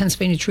the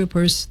Pennsylvania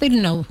troopers, they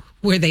didn't know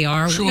where they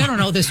are. Sure. They don't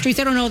know the streets.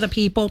 They don't know the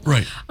people.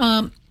 Right.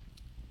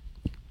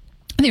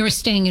 They were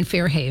staying in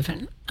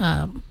Fairhaven,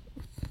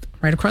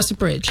 right across the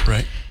bridge.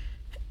 Right.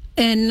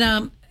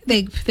 And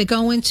they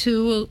go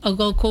into a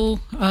local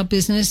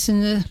business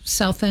in the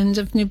south end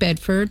of New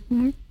Bedford.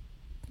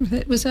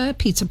 It was a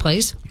pizza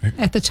place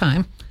at the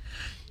time.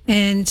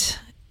 And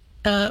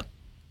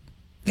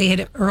they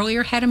had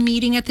earlier had a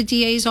meeting at the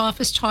DA's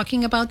office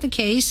talking about the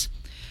case.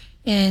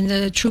 And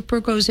the trooper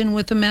goes in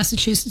with the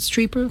Massachusetts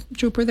trooper.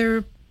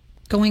 They're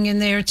going in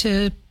there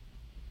to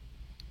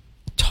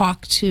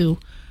talk to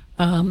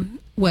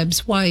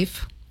Webb's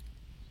wife.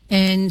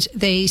 And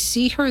they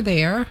see her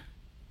there.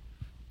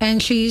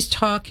 And she's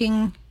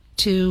talking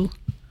to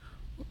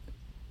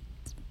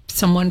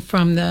someone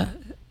from the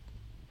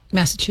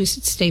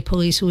Massachusetts State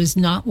Police who is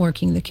not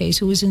working the case,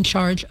 who was in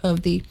charge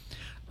of the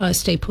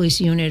State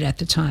Police unit at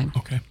the time.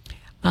 Okay.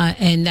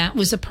 And that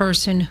was a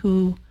person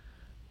who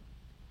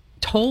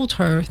told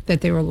her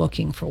that they were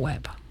looking for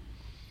Webb.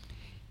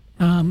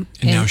 And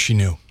now she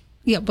knew.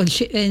 Yeah, but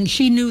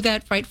she knew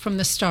that right from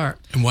the start.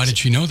 And why did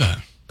she know that?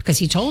 Because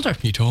he told her.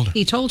 He told her.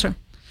 He told her.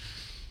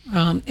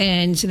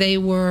 And they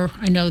were,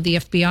 I know the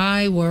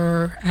FBI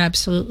were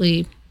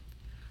absolutely,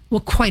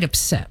 quite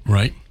upset.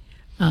 Right.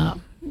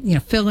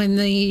 Fill in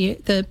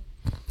the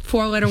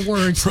four-letter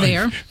words Right.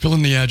 there. Fill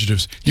in the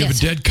adjectives. You have a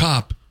dead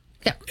cop,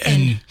 Yeah.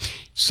 and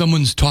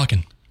someone's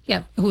talking.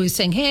 Yeah, who was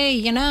saying, hey,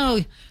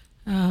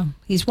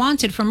 he's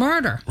wanted for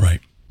murder. Right.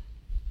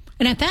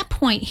 And at that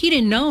point, he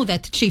didn't know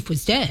that the chief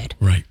was dead.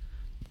 Right.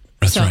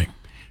 That's right.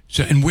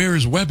 So, and where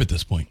is Webb at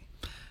this point?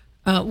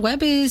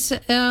 Webb is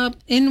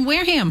in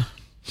Wareham.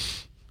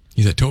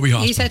 He's at Toby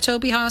Hospital. He's at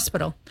Toby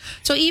Hospital.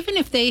 So even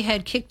if they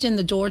had kicked in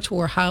the door to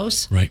her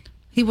house, right,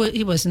 he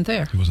wasn't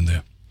there. He wasn't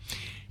there.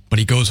 But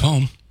he goes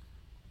home.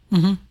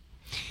 Mm-hmm.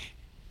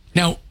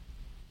 Now,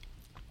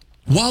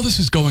 while this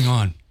is going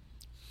on,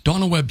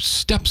 Donald Webb's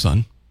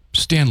stepson,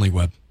 Stanley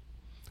Webb,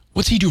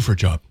 what's he do for a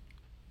job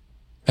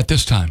at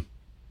this time?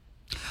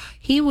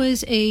 He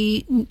was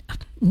a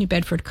New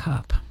Bedford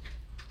cop.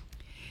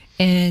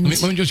 And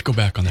let me just go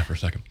back on that for a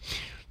second.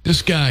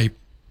 This guy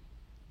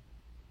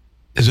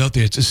is out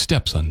there. It's his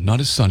stepson, not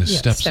his son, his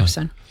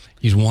stepson.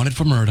 He's wanted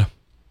for murder.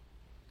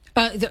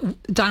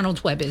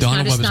 Donald Webb is.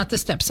 Donald Webb not the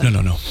stepson.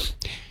 No.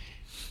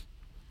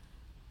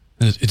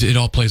 And it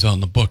all plays out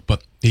in the book,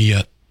 but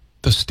the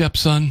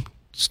stepson,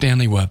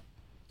 Stanley Webb,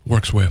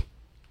 works where?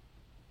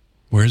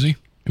 Where is he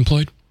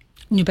employed?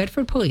 New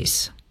Bedford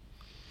Police.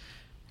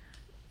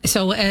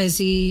 So as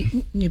the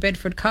New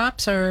Bedford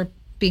cops are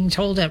being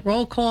told at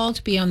roll call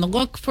to be on the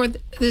look for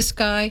this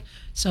guy,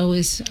 so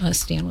is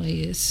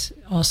Stanley is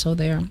also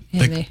there.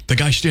 And the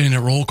guy standing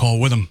at roll call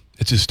with him,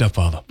 it's his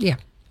stepfather. Yeah.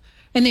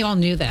 And they all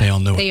knew that. They all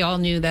knew it. They all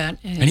knew that.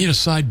 And he had a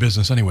side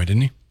business anyway,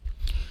 didn't he?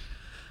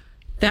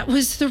 That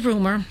was the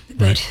rumor,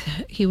 that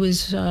he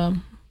was,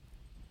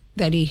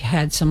 that he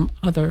had some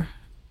other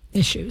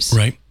issues.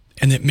 Right.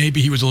 And that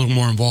maybe he was a little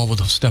more involved with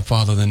the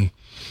stepfather than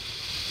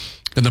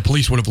the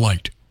police would have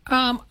liked.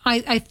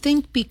 I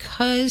think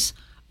because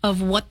of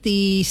what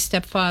the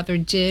stepfather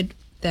did,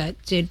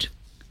 that did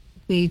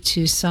lead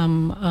to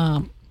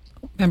some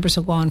members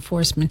of law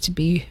enforcement to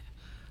be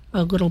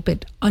a little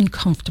bit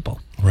uncomfortable.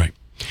 Right.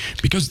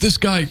 Because this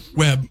guy,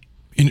 Webb,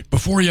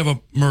 before he ever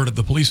murdered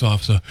the police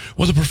officer,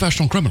 was a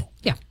professional criminal.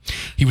 Yeah.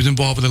 He was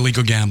involved with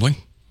illegal gambling.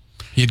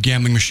 He had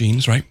gambling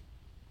machines, right?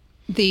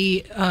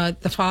 The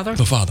father?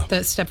 The father.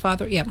 The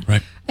stepfather, yeah.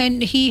 Right.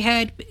 And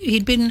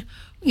he'd been,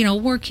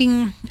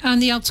 working on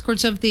the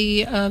outskirts of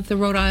the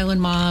Rhode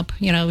Island mob.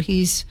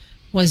 He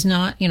was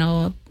not,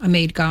 a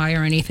made guy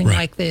or anything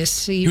like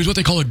this. He was what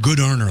they call a good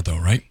earner, though,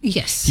 right?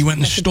 Yes. He went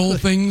and stole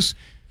things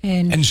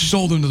and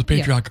sold them to the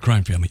patriarchal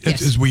crime family.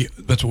 That's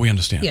what we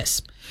understand.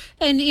 Yes.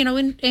 And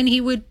and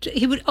he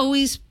would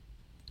always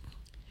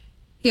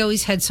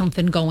had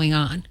something going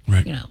on.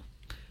 Right.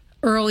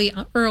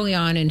 Early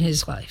on in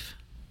his life.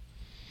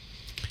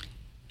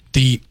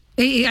 He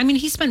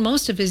spent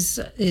most of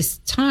his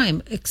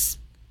time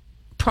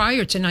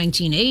prior to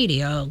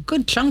 1980, a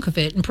good chunk of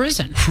it in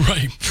prison.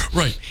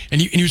 Right.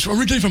 And he was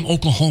originally from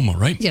Oklahoma,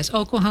 right? Yes,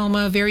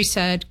 Oklahoma. Very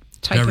sad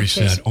type of case.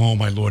 Very sad. Oh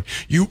my Lord.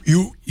 You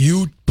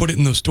put it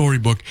in the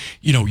storybook.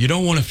 You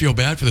don't want to feel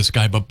bad for this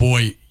guy, but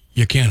boy,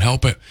 you can't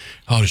help it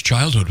how his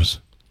childhood was.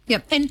 Yeah,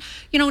 and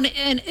one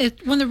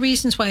of the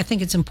reasons why I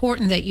think it's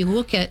important that you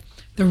look at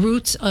the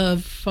roots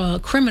of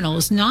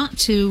criminals, not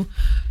to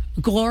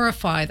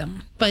glorify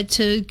them, but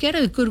to get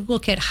a good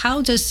look at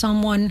how does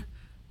someone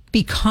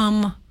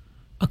become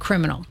a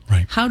criminal?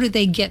 Right. How did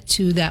they get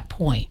to that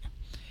point?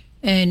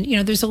 And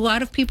there's a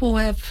lot of people who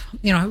have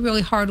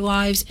really hard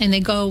lives, and they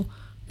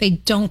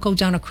don't go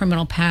down a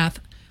criminal path.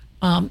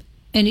 And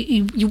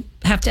you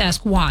have to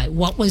ask why.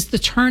 What was the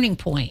turning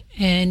point?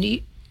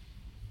 And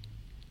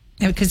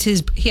because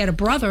he had a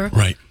brother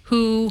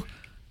who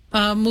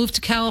moved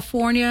to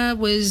California,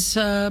 was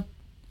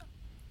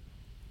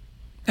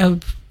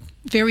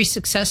very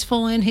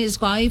successful in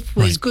his life,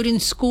 was good in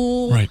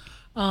school. Right.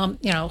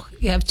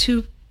 You have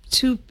two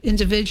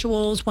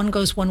individuals. One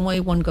goes one way,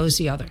 one goes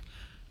the other.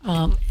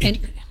 And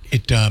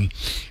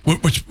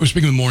We're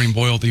speaking with Maureen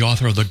Boyle, the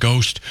author of The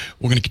Ghost.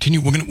 We're going to continue.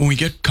 When we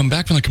come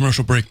back from the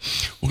commercial break,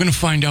 we're going to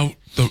find out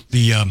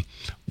the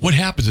what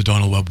happens to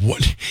Donald Webb.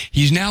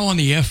 He's now on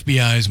the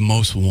FBI's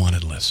most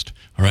wanted list.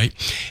 All right,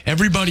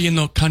 everybody in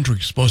the country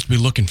is supposed to be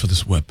looking for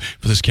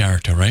this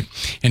character, right?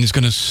 And it's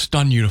going to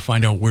stun you to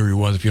find out where he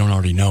was if you don't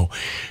already know.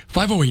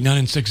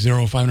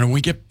 508-960-500. When we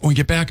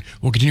get back,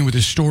 we'll continue with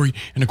this story,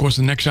 and of course,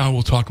 the next hour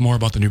we'll talk more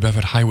about the New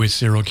Bedford Highway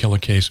serial killer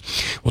case.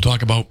 We'll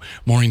talk about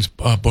Maureen's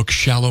book,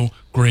 Shallow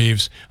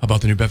Graves,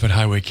 about the New Bedford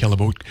Highway killer.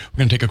 But we're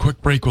going to take a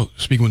quick break. We'll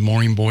speak with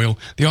Maureen Boyle,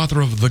 the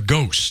author of The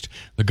Ghost.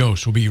 The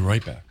Ghost. We'll be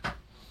right back.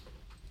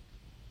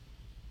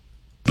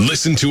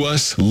 Listen to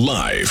us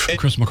live.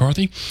 Chris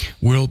McCarthy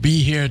will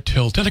be here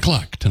till 10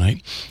 o'clock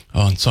tonight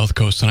on South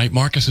Coast tonight.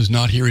 Marcus is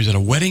not here. He's at a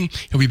wedding.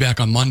 He'll be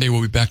back on Monday.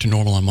 We'll be back to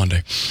normal on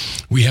Monday.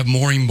 We have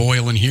Maureen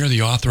Boyle in here,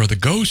 the author of The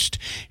Ghost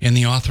and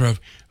the author of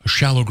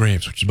Shallow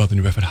Graves, which is about the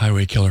New Bedford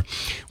Highway killer.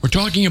 We're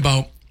talking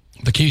about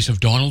the case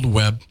of Donald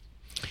Webb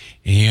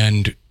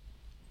and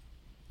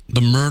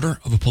the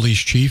murder of a police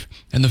chief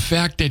and the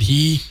fact that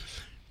he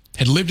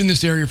had lived in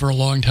this area for a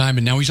long time,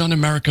 and now he's on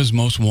America's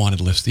most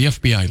wanted list, the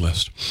FBI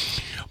list.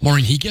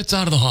 Maureen, he gets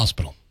out of the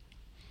hospital.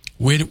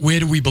 Where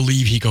do we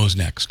believe he goes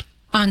next?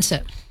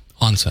 Onset.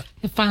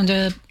 He found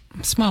a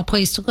small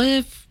place to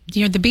live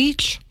near the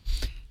beach.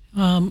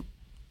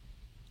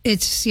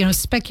 It's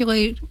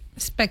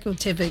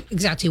speculative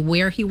exactly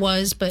where he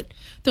was, but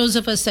those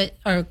of us that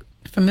are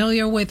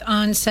familiar with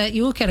Onset,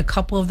 you look at a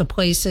couple of the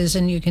places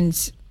and you can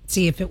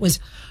see if it was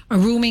a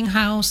rooming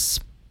house.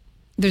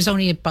 There's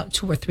only about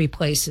 2 or 3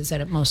 places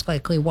that it most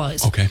likely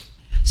was. Okay.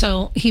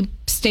 So he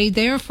stayed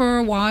there for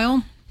a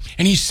while.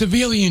 And he's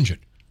severely injured.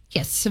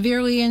 Yes,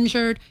 severely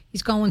injured.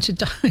 He's going to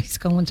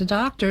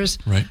doctors.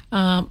 Right.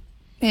 But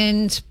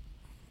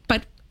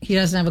he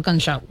doesn't have a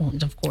gunshot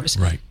wound, of course.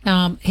 Right.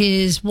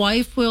 His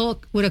wife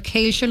would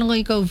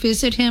occasionally go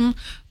visit him,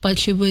 but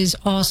she was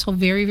also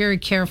very, very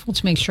careful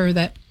to make sure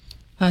that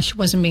she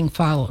wasn't being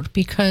followed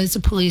because the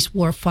police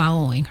were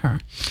following her.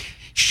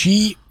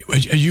 She,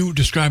 as you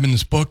describe in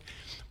this book,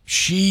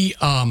 she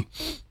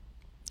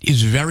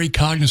is very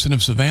cognizant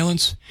of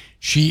surveillance.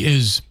 She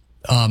is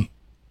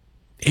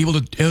able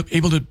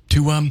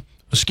to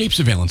escape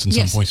surveillance in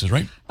some places,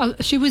 right?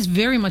 She was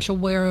very much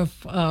aware of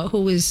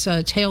who was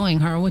tailing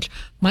her, which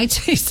might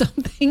say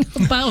something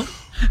about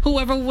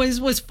whoever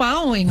was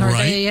following her.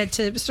 Right. They had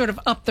to sort of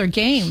up their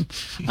game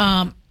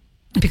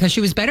because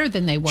she was better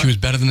than they were. She was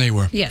better than they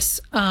were.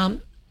 Yes.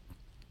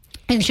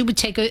 And she would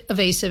take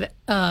evasive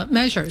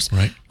measures.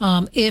 Right.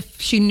 If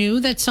she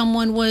knew that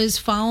someone was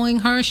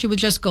following her, she would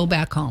just go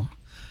back home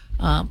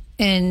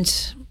and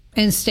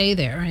stay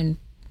there and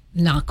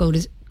not go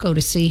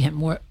to see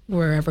him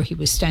wherever he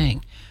was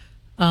staying.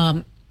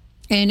 And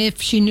if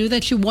she knew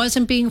that she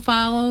wasn't being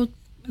followed,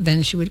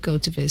 then she would go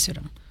to visit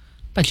him.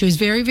 But she was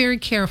very, very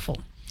careful.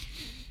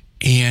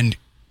 And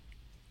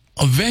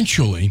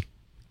eventually,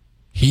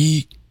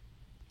 he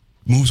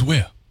moves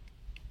where?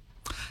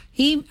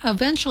 He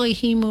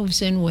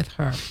moves in with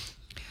her.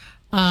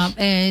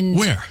 And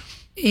where?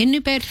 In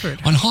New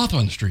Bedford. On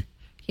Hawthorne Street.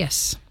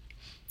 Yes.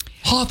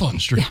 Hawthorne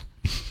Street.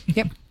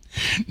 Yeah. Yep.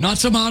 Not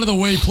some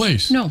out-of-the-way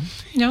place. No.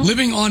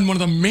 Living on one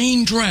of the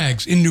main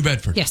drags in New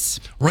Bedford. Yes.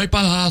 Right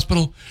by the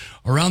hospital,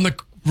 right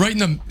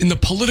in the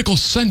political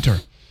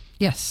center.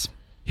 Yes.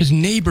 His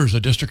neighbors are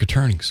district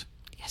attorneys.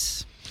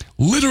 Yes.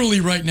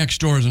 Literally right next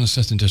door is an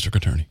assistant district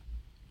attorney.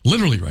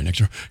 Literally right next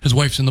door. His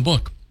wife's in the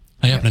book.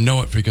 I happen to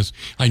know it because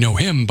I know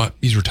him, but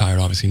he's retired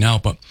obviously now.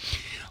 But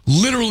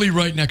literally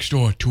right next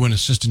door to an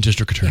assistant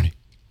district attorney.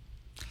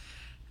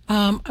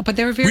 But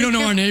they were very. We don't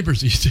know our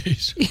neighbors these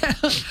days. Yeah.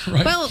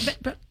 Right? Well,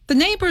 the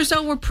neighbors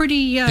though were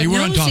pretty. They were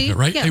nosy. on top of it,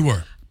 right? Yeah. They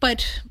were.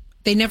 But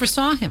they never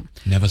saw him.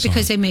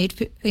 Because they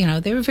made.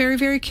 They were very,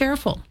 very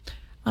careful.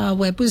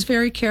 Webb was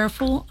very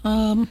careful,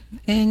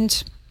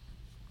 and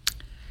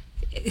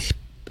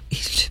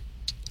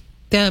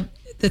the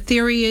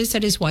theory is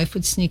that his wife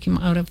would sneak him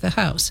out of the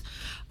house.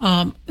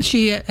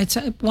 She at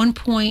one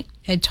point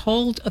had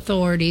told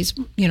authorities,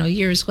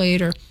 years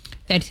later,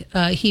 that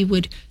he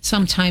would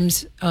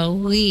sometimes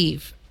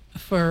leave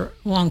for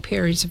long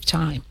periods of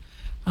time,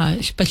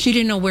 but she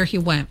didn't know where he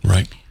went.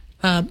 Right.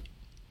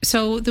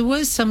 So there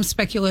was some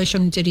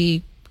speculation: did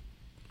he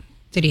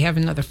have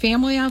another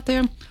family out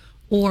there,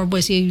 or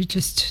was he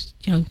just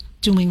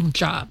doing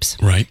jobs?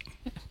 Right.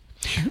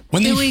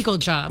 Illegal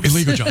jobs.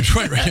 Illegal jobs.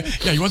 Right.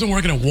 Yeah, he wasn't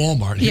working at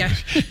Walmart. Yeah.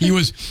 He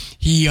was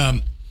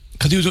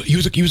because he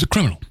was a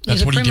criminal.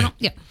 That's what he did.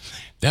 Yeah.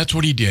 That's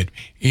what he did,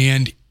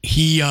 and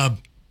he.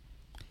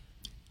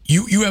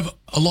 You have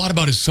a lot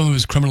about some of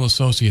his criminal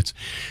associates.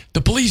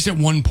 The police at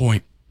one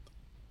point,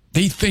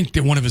 they think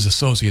that one of his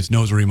associates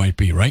knows where he might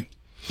be, right?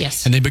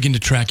 Yes. And they begin to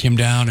track him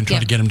down and try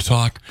to get him to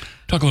talk.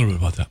 Talk a little bit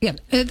about that. Yeah,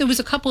 there was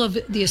a couple of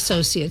the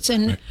associates,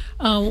 and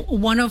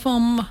one of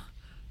them,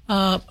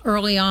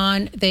 early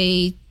on,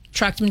 they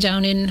tracked him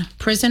down in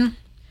prison,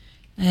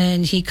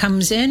 and he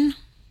comes in,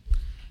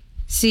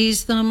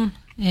 sees them,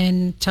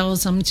 and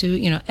tells them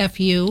to, F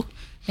you,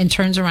 and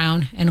turns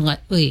around and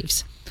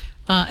leaves.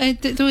 And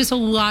there was a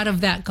lot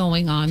of that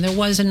going on. There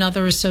was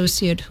another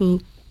associate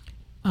who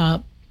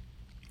law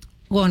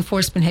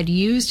enforcement had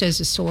used as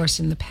a source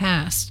in the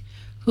past,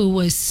 who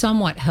was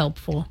somewhat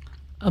helpful,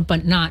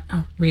 but not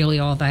really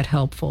all that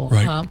helpful.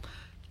 Right.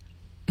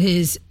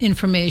 His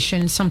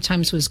information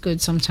sometimes was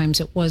good, sometimes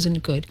it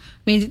wasn't good.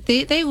 I mean,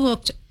 they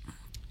looked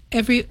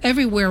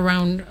everywhere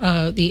around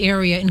the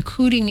area,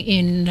 including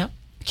in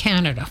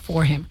Canada,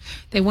 for him.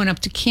 They went up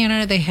to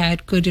Canada. They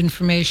had good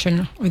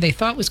information, or they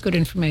thought was good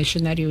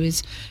information, that he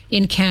was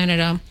in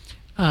Canada.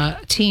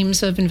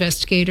 Teams of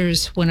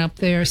investigators went up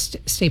there,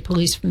 state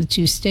police from the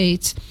 2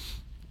 states,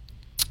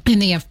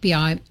 and the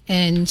FBI,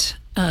 and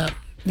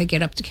they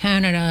get up to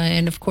Canada,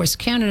 and of course,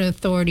 Canada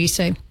authorities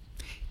say,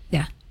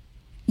 yeah,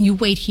 you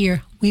wait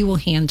here, we will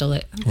handle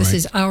it. This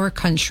is our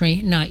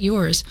country, not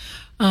yours.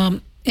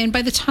 And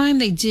by the time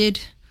they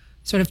did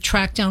sort of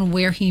track down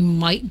where he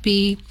might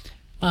be,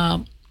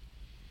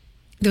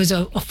 there was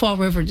a Fall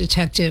River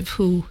detective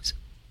who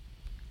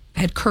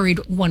had curried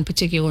one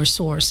particular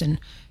source and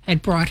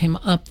had brought him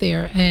up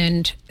there,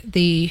 and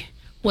the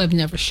Webb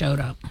never showed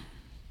up.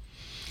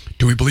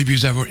 Do we believe he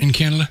was ever in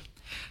Canada?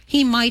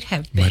 He might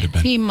have been.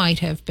 He might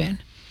have been.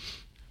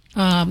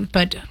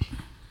 But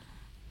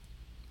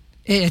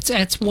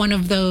it's one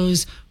of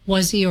those,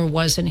 was he or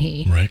wasn't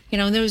he? Right. You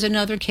know, there was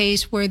another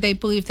case where they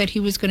believed that he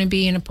was going to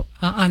be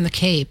on the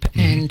Cape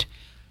and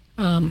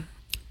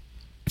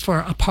for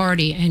a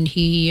party, and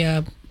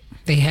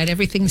they had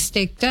everything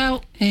staked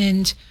out,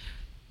 and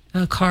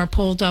a car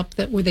pulled up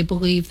where they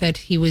believed that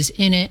he was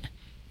in it,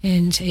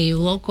 and a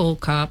local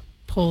cop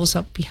pulls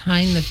up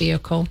behind the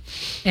vehicle,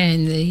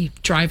 and the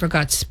driver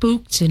got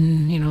spooked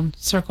and,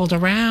 circled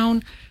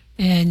around,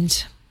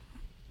 and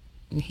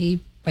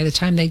by the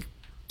time they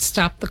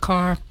stopped the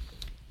car,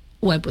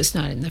 Webb was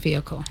not in the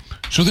vehicle.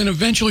 So then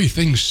eventually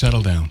things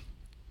settle down.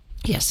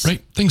 Yes.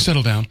 Right? Things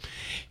settle down.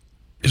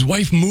 His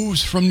wife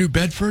moves from New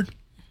Bedford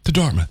to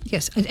Dartmouth.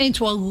 Yes,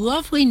 into a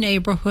lovely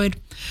neighborhood.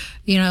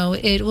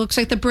 It looks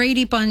like the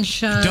Brady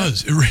Bunch. It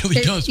does. It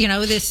really does.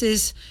 This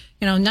is,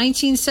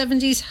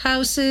 1970s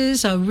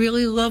houses, a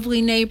really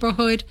lovely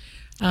neighborhood.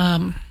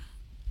 And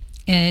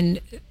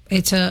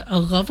it's a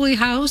lovely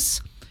house.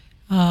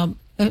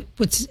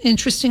 What's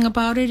interesting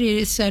about it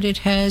is that it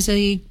has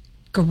a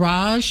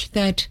garage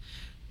that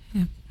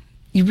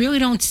you really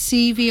don't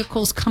see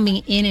vehicles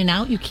coming in and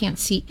out. You can't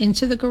see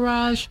into the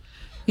garage.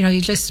 You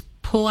just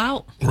pull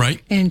out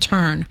and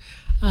turn.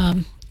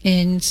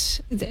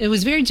 And it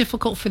was very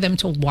difficult for them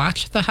to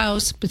watch the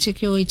house,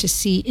 particularly to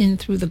see in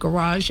through the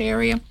garage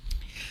area.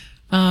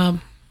 But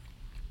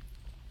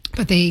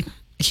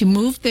she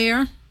moved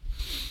there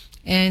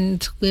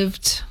and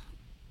lived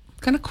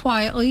kind of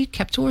quietly,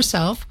 kept to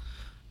herself.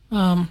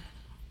 And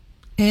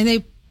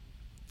they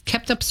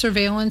kept up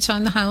surveillance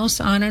on the house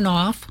on and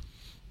off,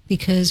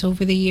 because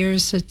over the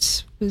years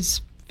it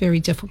was very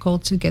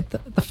difficult to get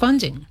the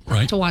funding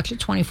to watch it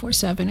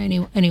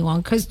 24/7 any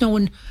longer, because no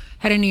one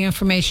had any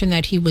information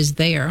that he was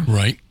there.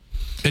 Right.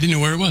 They didn't know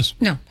where it was.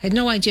 No, had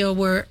no idea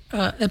where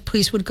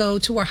police would go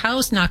to her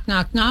house, knock,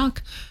 knock,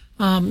 knock.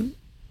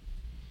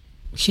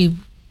 She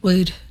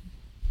would,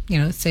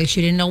 say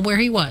she didn't know where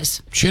he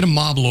was. She had a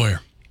mob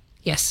lawyer.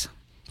 Yes.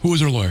 Who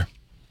was her lawyer?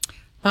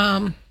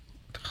 Cicilline.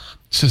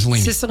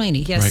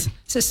 Cicilline, yes. Right.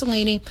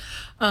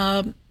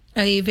 Cicilline,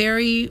 a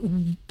very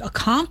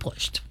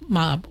accomplished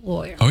mob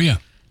lawyer. Oh, yeah.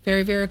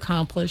 Very, very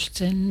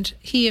accomplished. And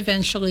he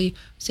eventually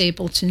was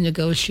able to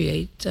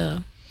negotiate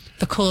the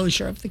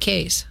closure of the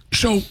case.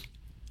 So,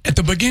 at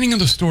the beginning of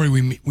the story,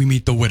 we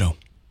meet the widow.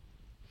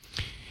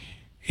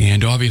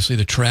 And obviously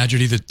the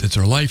tragedy that's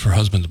her life, her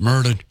husband's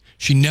murdered.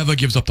 She never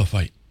gives up the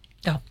fight.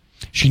 No.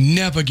 She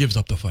never gives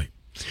up the fight.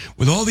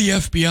 With all the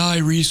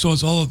FBI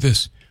resource, all of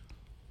this,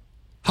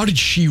 how did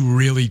she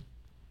really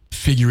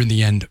figure in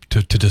the end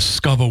to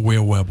discover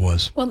where Webb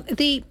was? Well,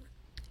 there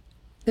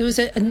was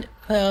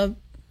a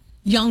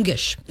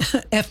youngish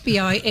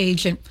FBI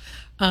agent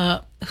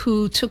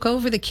who took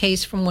over the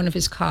case from one of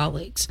his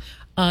colleagues.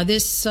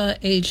 This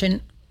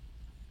agent,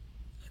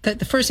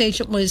 the first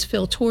agent was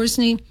Phil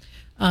Torsney.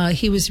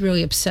 He was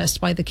really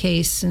obsessed by the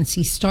case since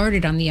he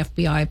started on the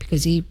FBI,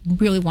 because he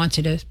really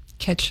wanted to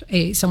catch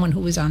someone who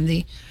was on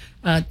the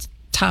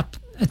top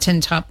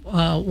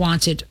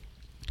wanted.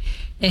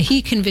 And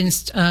he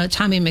convinced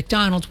Tommy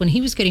McDonald, when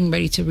he was getting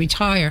ready to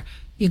retire,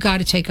 you got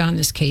to take on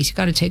this case. You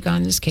got to take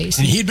on this case.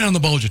 And he'd been on the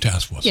Bulger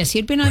Task Force. Yes, he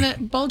had been on the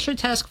Bulger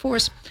Task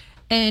Force.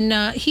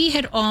 And he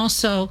had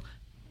also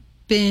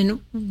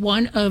been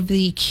one of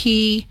the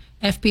key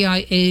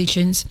FBI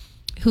agents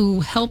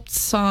who helped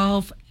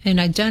solve and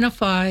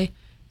identify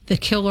the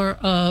killer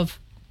of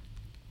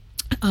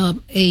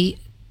a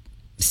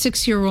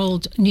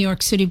 6-year-old New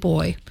York City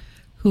boy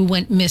who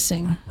went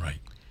missing. Right.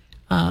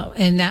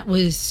 And that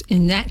was,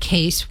 in that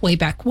case, way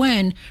back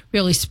when,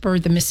 really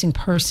spurred the missing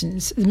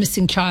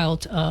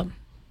child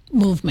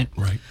movement.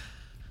 Right.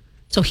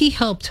 So he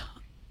helped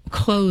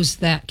close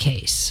that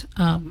case.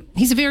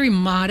 He's a very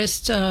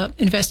modest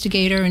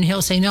investigator, and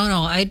he'll say,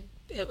 no,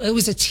 it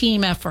was a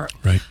team effort.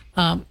 Right.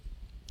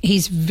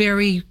 He's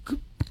very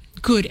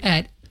good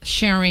at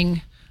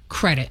sharing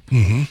credit.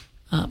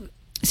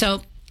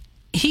 So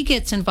he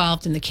gets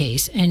involved in the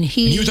case, and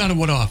he was out of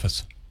what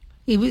office?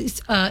 He was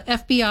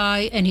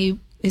FBI, and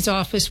his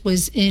office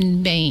was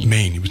in Maine.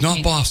 Maine. He was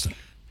not Boston.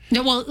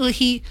 No, well,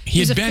 he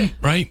had been,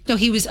 right? No,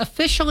 he was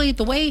officially,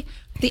 the way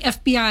the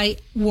FBI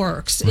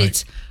works, Right.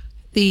 it's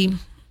the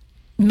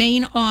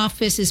Maine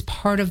office is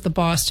part of the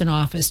Boston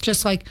office,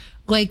 just like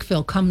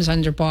Lakeville comes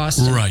under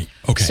Boston. Right,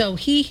 okay. So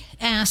he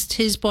asked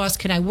his boss,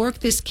 can I work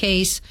this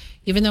case,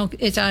 even though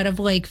it's out of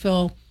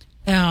Lakeville?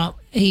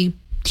 He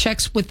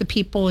checks with the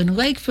people in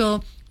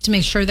Lakeville to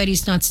make sure that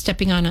he's not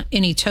stepping on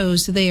any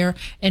toes there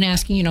and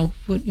asking, you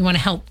want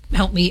to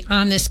help me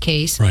on this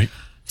case. Right.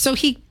 So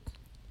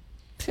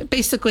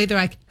basically, they're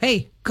like,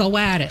 hey, go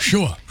at it.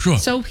 Sure.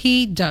 So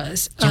he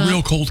does. It's a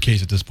real cold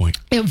case at this point.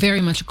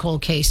 Very much a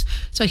cold case.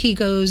 So he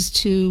goes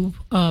to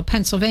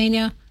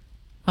Pennsylvania.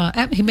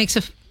 He makes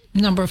a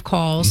number of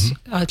calls,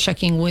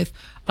 checking with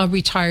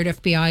retired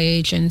FBI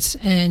agents,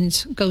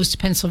 and goes to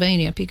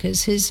Pennsylvania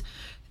because his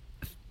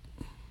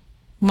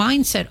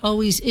mindset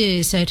always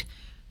is that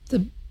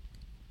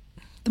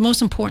the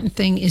most important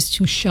thing is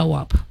to show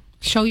up.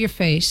 Show your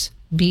face,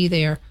 be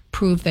there,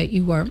 prove that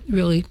you are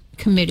really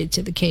committed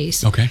to the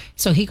case. Okay.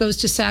 So he goes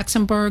to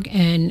Saxonburg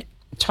and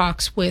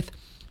talks with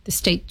the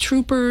state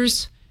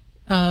troopers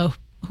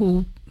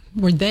who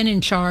were then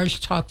in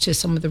charge, talked to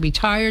some of the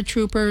retired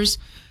troopers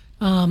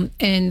and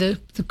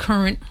the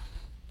current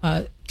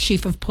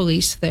chief of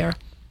police there.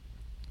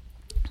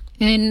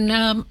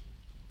 And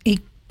he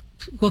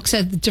looks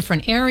at the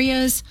different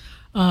areas,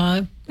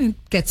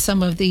 gets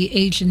some of the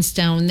agents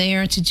down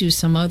there to do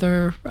some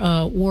other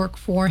work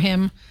for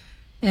him,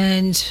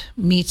 and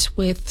meets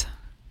with,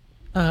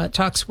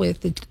 talks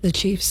with the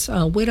chief's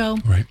widow,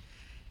 right,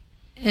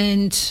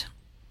 and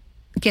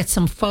gets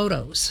some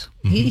photos.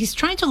 He's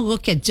trying to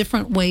look at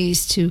different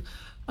ways to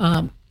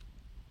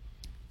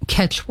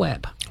catch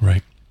Webb.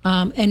 right.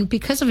 And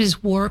because of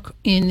his work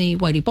in the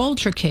Whitey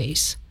Bulger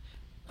case,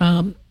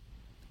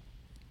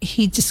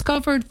 he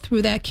discovered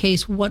through that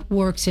case what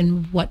works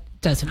and what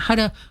doesn't, how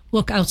to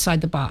look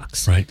outside the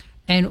box. Right.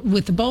 And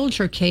with the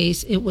Bulger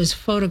case, it was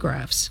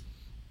photographs.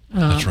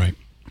 That's right.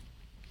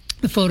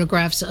 The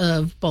photographs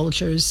of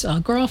Bulger's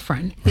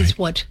girlfriend Right. is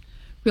what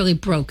really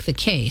broke the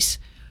case.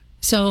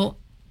 So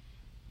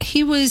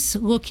he was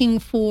looking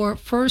for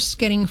first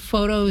getting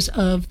photos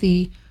of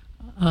the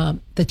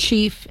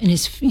chief and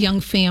his young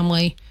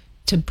family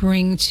to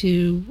bring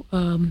to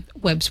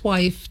Webb's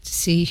wife to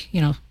see,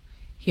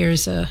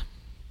 here's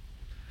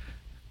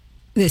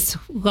this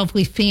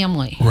lovely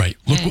family. Right.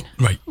 And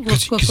Right.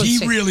 Because he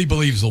what's really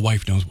believes the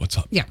wife knows what's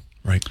up. Yeah.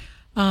 Right.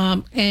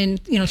 And,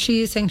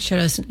 she is saying she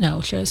doesn't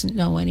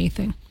know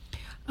anything.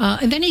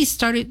 And then he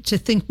started to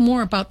think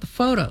more about the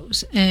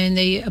photos, and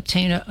they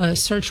obtained a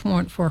search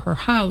warrant for her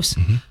house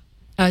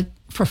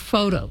for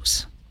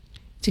photos,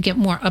 to get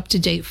more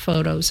up-to-date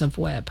photos of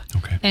Webb.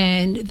 Okay.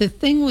 And the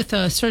thing with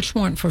a search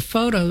warrant for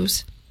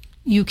photos,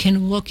 you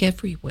can look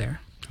everywhere.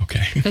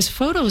 Okay. Because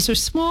photos are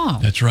small.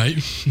 That's right.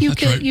 You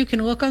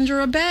can look under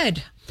a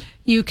bed.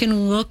 You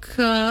can look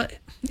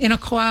in a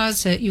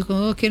closet. You can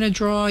look in a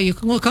drawer. You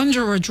can look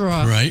under a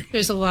drawer. Right.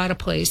 There's a lot of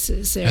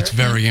places there. That's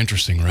very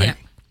interesting, right? Yeah.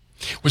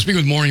 We're speaking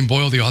with Maureen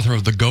Boyle, the author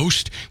of The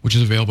Ghost, which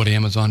is available at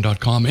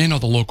Amazon.com and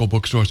other local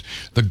bookstores.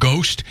 The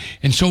Ghost.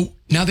 And so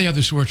now they have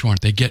the search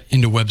warrant. They get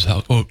into Webb's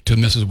house, to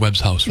Mrs.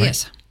 Webb's house, right?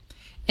 Yes.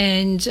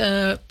 And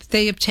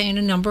they obtain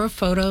a number of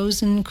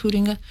photos,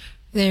 including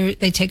they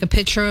take a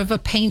picture of a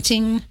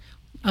painting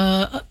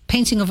of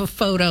a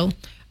photo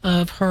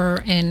of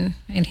her and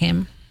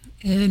him.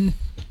 And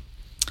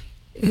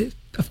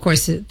of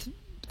course,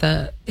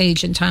 the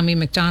agent, Tommy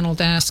McDonald,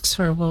 asks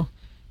her, well,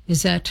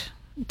 is that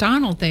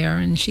Donald there?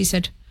 And she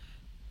said,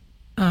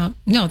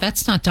 no,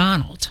 that's not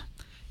Donald.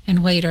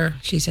 And later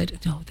she said,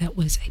 no, that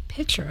was a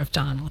picture of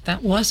Donald.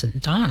 That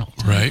wasn't Donald.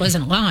 Right. I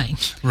wasn't lying.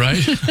 Right.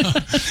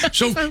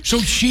 so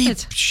she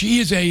is a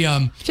She's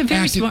a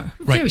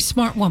very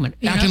smart woman.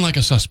 acting like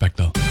a suspect,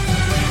 though.